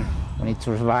 ASTARION. We need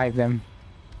to revive them.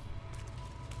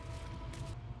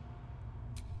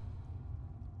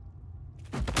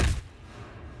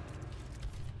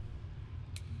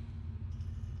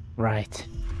 Right.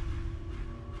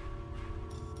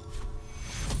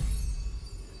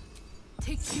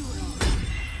 Take you along.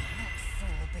 Not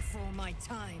fall before my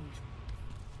time.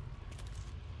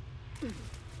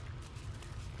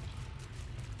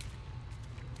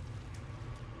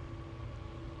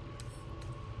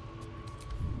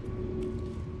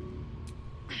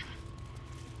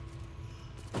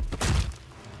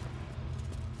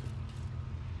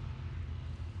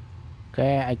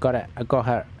 Okay, I got it. I got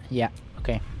her. Yeah,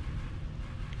 okay.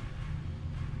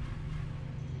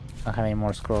 Don't have any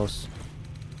more scrolls.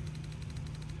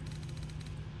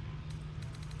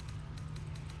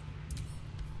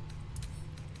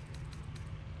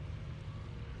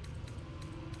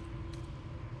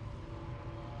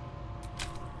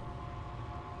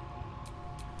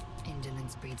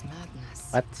 Indolence breeds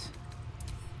madness. What?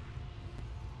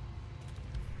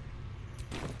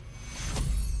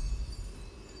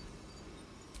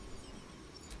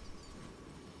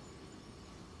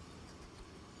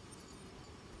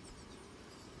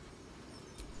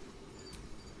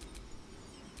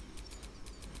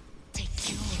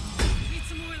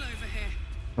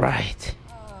 Right.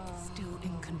 Still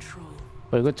in control.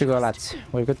 We're good to go, lads.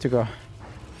 We're good to go.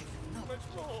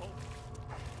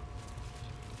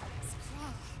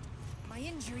 My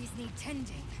injuries need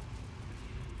tending.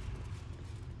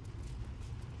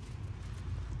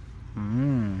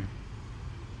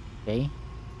 Okay.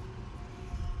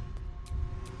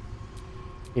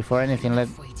 Before anything, let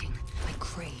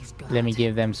me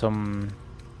give them some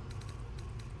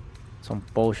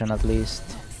potion at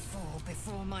least.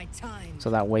 So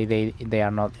that way they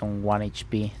are not on 1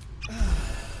 HP.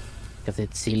 Because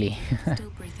it's silly. Still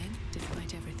breathing,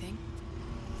 despite everything.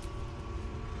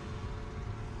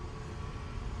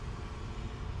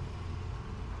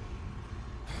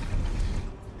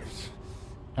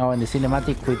 Oh, and the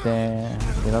cinematic with the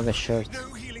other shirt.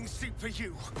 No healing soup for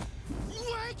you.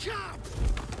 Wake up!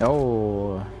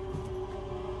 Oh,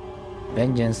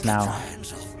 vengeance now.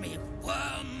 Hands off me,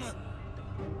 worm!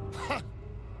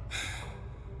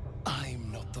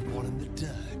 I'm not the one in the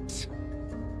dirt.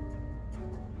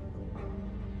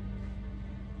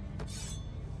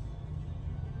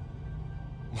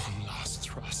 One last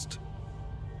thrust,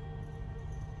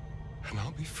 and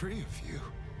I'll be free of you.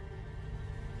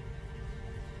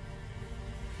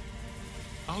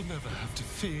 I'll never have to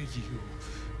fear you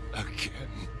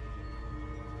again.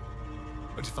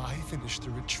 But if I finish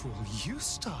the ritual you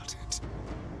started,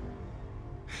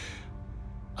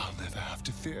 I'll never have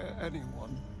to fear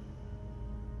anyone.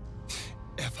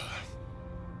 Ever.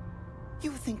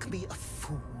 You think me a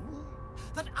fool?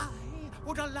 That I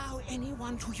would allow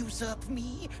anyone to usurp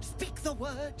me, speak the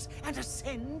words, and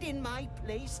ascend in my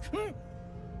place?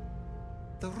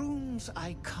 The runes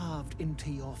I carved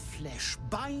into your flesh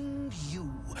bind you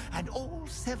and all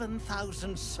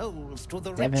 7,000 souls to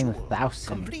the ritual.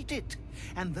 7,000. Complete it,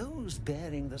 and those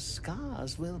bearing the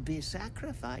scars will be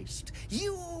sacrificed,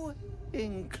 you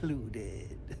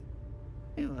included.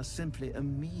 You are simply a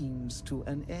means to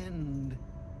an end.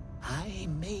 I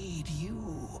made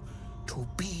you to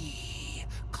be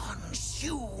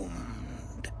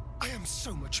consumed. I am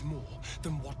so much more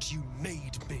than what you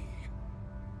made me.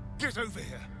 Get over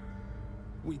here.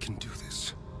 We can do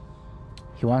this.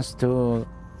 He wants to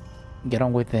get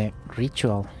on with the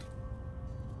ritual.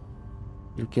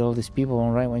 You kill all these people,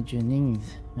 alright, what you need.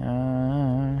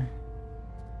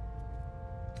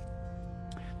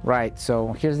 Right,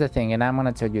 so here's the thing, and I'm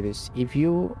gonna tell you this. If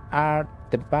you are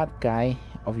the bad guy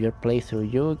of your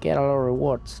playthrough, you get a lot of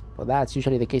rewards. But that's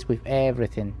usually the case with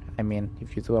everything. I mean,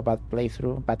 if you do a bad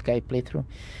guy playthrough,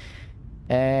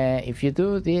 if you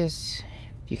do this,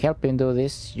 if you help him do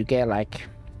this, you get like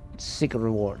secret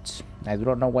rewards. I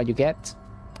don't know what you get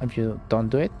if you don't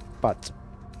do it, but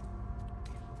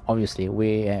obviously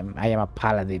I am a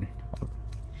paladin.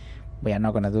 We are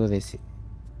not gonna do this.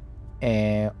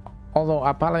 Although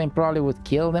a paladin probably would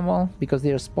kill them all because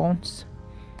they're spawns.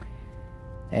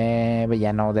 But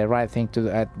yeah, no, the right thing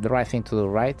to do,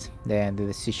 right? The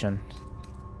decision.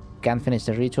 Can't finish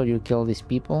the ritual, you kill these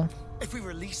people. If we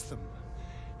release them,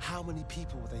 how many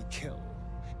people will they kill?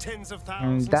 Tens of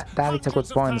thousands. That is a good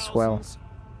point as well,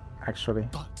 actually.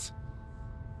 But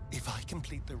if I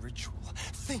complete the ritual,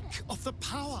 think of the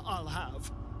power I'll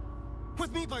have.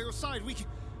 With me by your side, we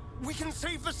can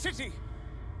save the city.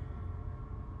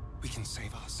 We can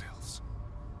save ourselves.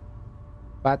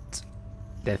 But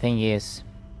the thing is,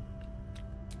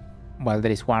 well,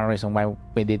 there is one reason why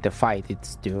we did the fight.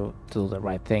 It's to do the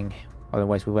right thing.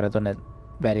 Otherwise, we would have done it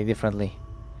very differently.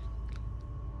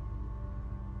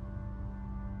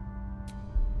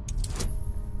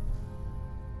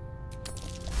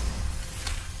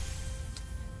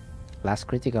 Last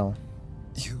critical.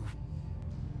 You're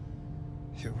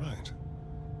right.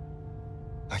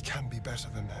 I can be better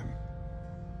than them.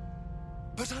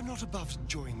 But I'm not above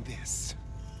enjoying this.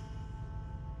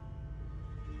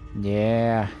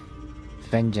 Yeah.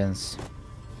 Vengeance.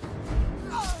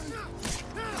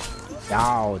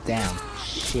 Oh, damn.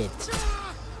 Shit.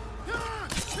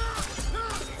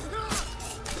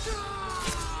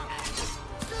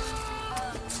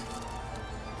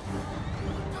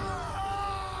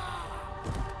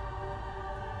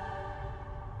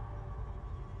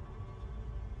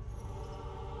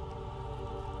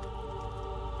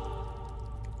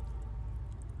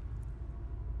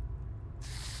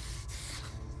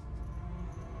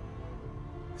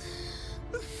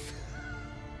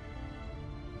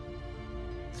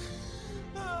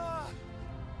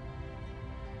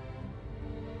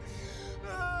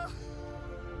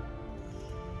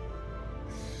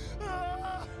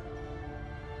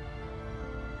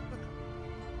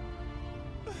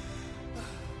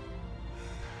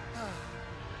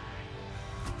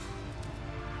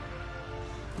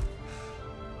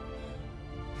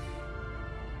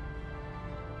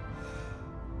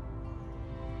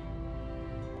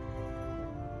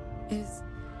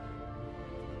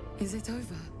 Is it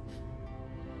over?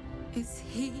 Is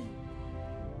he...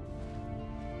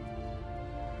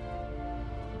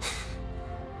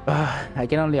 I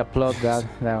can only applaud that.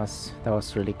 That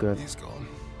was really good. He's gone.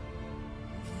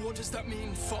 What does that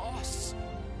mean for us?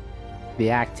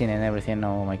 The acting and everything.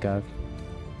 Oh my god.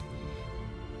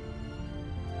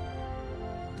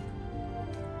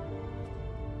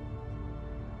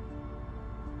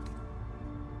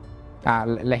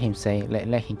 Let him say.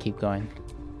 Let him keep going.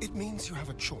 It means you have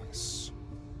a choice.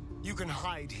 You can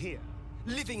hide here,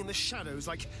 living in the shadows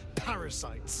like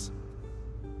parasites.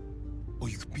 Or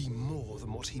you could be more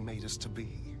than what he made us to be.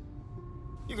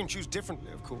 You can choose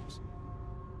differently, of course.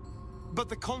 But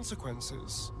the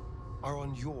consequences are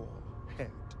on your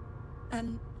head.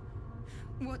 And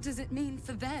what does it mean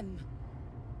for them?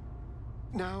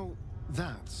 Now,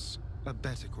 that's a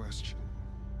better question.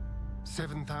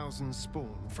 7,000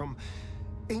 spawn, from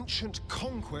ancient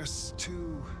conquests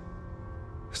to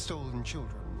stolen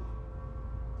children.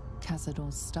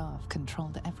 Cazador's staff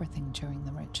controlled everything during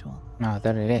the ritual. Oh,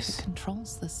 there it is. It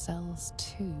controls the cells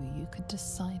too. You could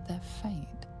decide their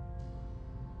fate.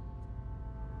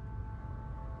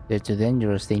 They're too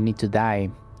dangerous. They need to die.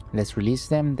 Let's release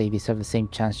them. They deserve the same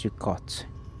chance you got.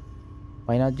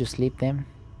 Why not just leave them?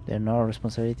 They're no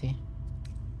responsibility.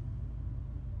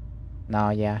 No,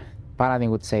 yeah.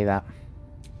 Paladin would say that.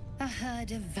 A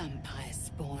herd of vampire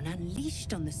spawn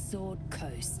unleashed on the Sword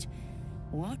Coast.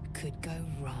 What could go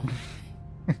wrong?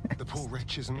 The poor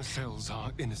wretches in the cells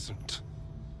are innocent.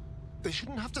 They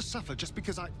shouldn't have to suffer just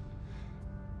because I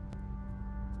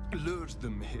lured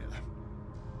them here.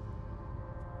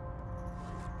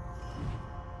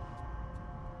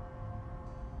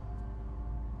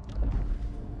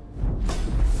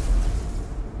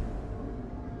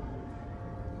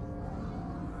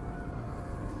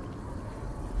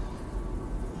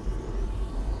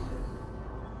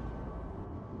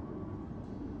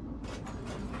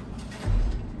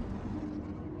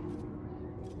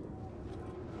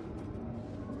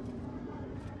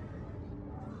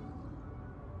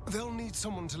 They'll need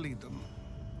someone to lead them.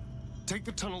 Take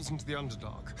the tunnels into the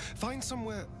Underdark. Find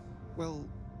somewhere, well,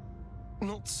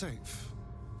 not safe,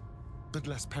 but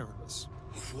less perilous.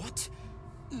 What?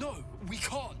 No, we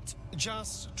can't.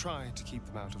 Just try to keep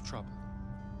them out of trouble.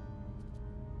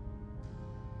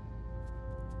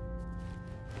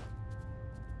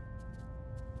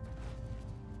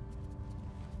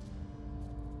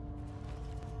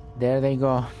 There they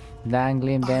go,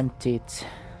 dangling them teeth.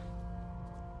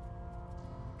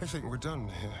 I think we're done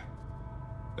here.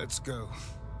 Let's go.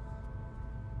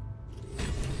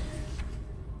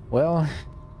 Well,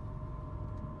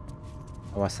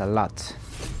 it was a lot.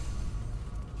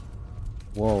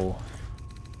 Whoa.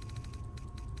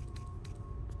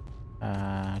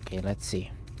 Okay, let's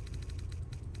see.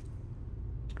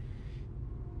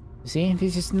 See,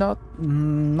 this is not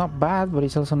bad, but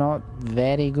it's also not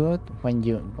very good. When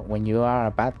you are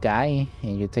a bad guy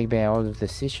and you take all the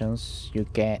decisions, you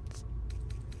get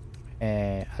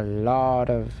a lot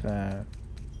of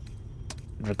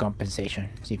recompensation,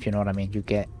 if you know what I mean. You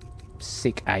get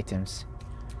sick items.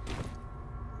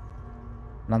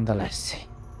 Nonetheless,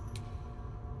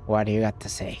 what do you got to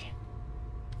say?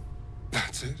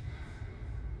 That's it.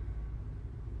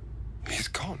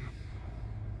 gone.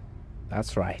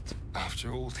 That's right.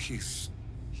 After all these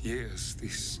years,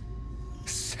 these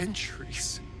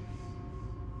centuries,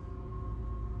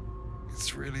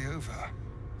 it's really over.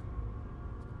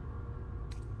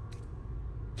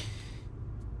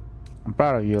 I'm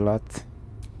proud of you a lot.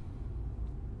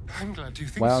 I'm glad you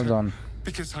think Well so. done.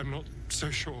 Because I'm not so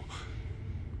sure.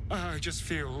 I just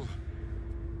feel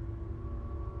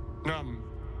numb.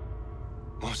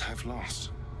 What I've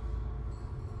lost.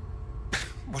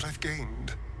 What I've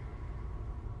gained.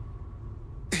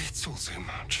 It's all so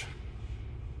much.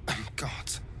 And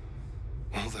God,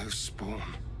 all those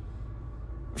spawn.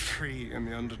 Free in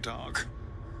the Underdark.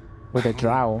 With a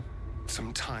drow.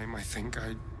 Some time, I think.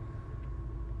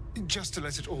 Just to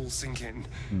let it all sink in.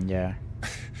 Yeah.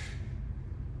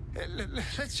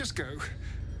 Let's just go.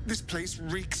 This place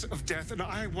reeks of death, and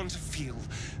I want to feel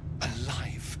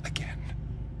alive again.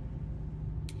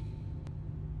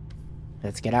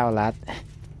 Let's get out, lad.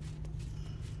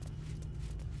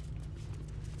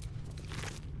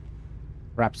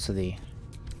 Rhapsody.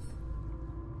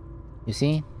 You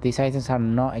see, these items are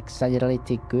not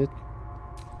exaggerated good.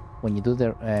 When you do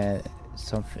the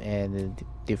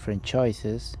different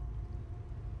choices,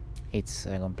 it's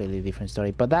a completely different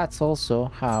story. But that's also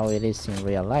how it is in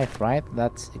real life, right?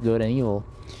 That's good and evil.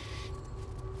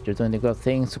 You're doing the good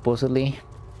thing, supposedly.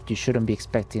 You shouldn't be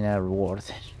expecting a reward.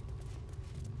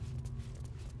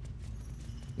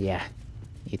 Yeah,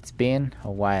 it's been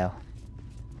a while.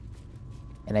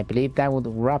 And I believe that would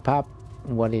wrap up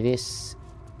what it is,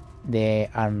 the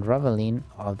unraveling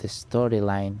of the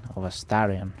storyline of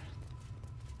Astarion.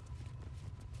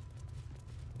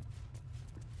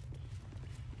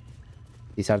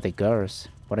 These are the girls.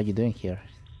 What are you doing here?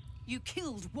 You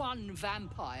killed one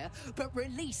vampire, but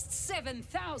released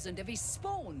 7,000 of his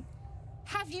spawn.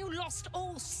 Have you lost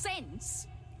all sense?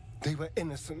 They were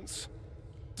innocents.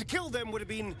 To kill them would have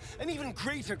been an even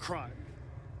greater crime.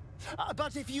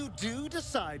 But if you do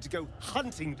decide to go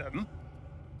hunting them,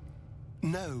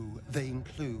 know they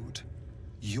include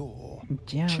your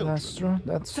children. That's true.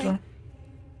 That's true.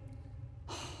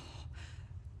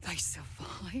 They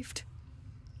survived?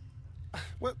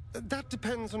 Well, that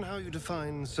depends on how you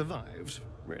define survived,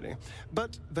 really.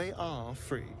 But they are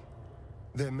free.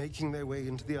 They're making their way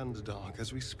into the Underdark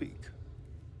as we speak.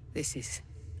 This is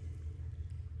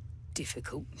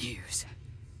difficult news.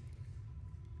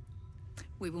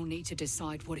 We will need to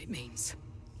decide what it means.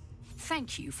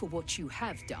 Thank you for what you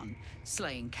have done.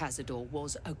 Slaying Cazador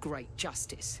was a great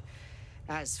justice.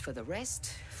 As for the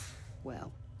rest,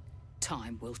 well,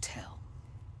 time will tell.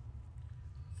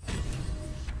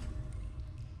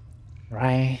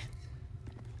 Right.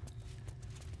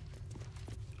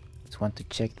 Just want to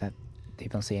check that they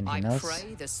don't say anything else. I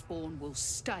pray the spawn will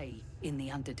stay in the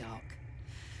Underdark.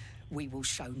 We will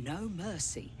show no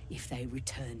mercy if they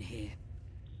return here.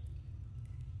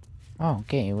 Oh,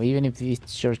 okay. Well, even if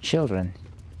it's your children.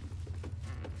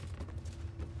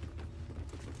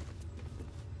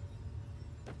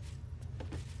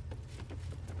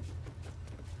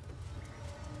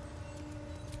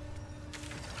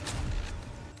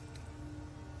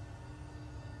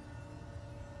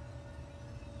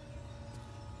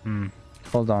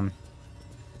 Hold on.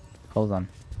 Hold on.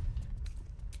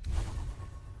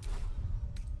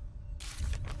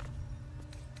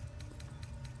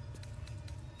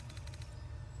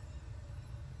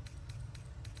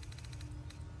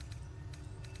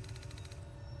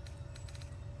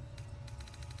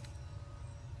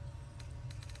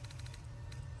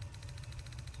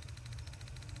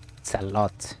 It's a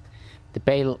lot. The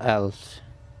Pale Elf.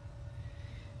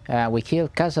 We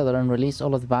killed Cazador and released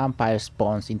all of the vampire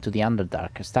spawns into the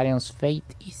Underdark. Astarion's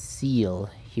fate is sealed.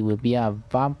 He will be a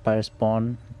vampire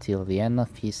spawn till the end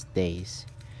of his days.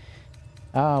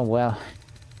 Oh well.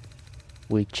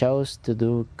 We chose to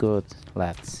do good,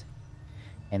 lads.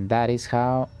 And that is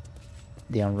how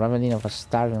the unraveling of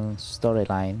Astarion's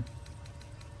storyline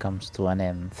comes to an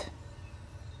end.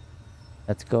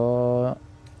 Let's go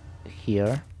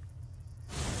here.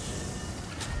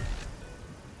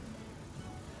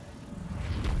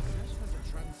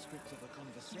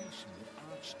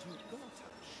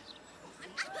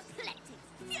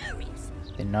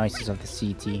 The noises of the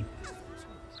city.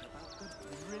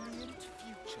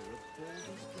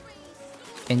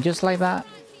 And just like that,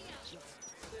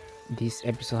 this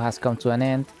episode has come to an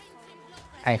end.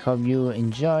 I hope you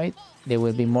enjoyed. There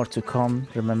will be more to come.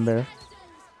 Remember,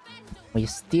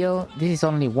 this is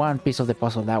only one piece of the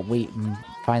puzzle that we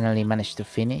finally managed to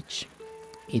finish.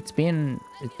 It's been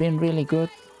really good.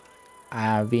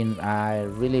 I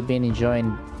really been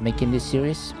enjoying making this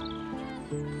series.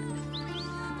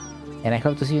 And I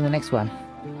hope to see you in the next one.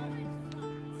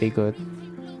 Be good.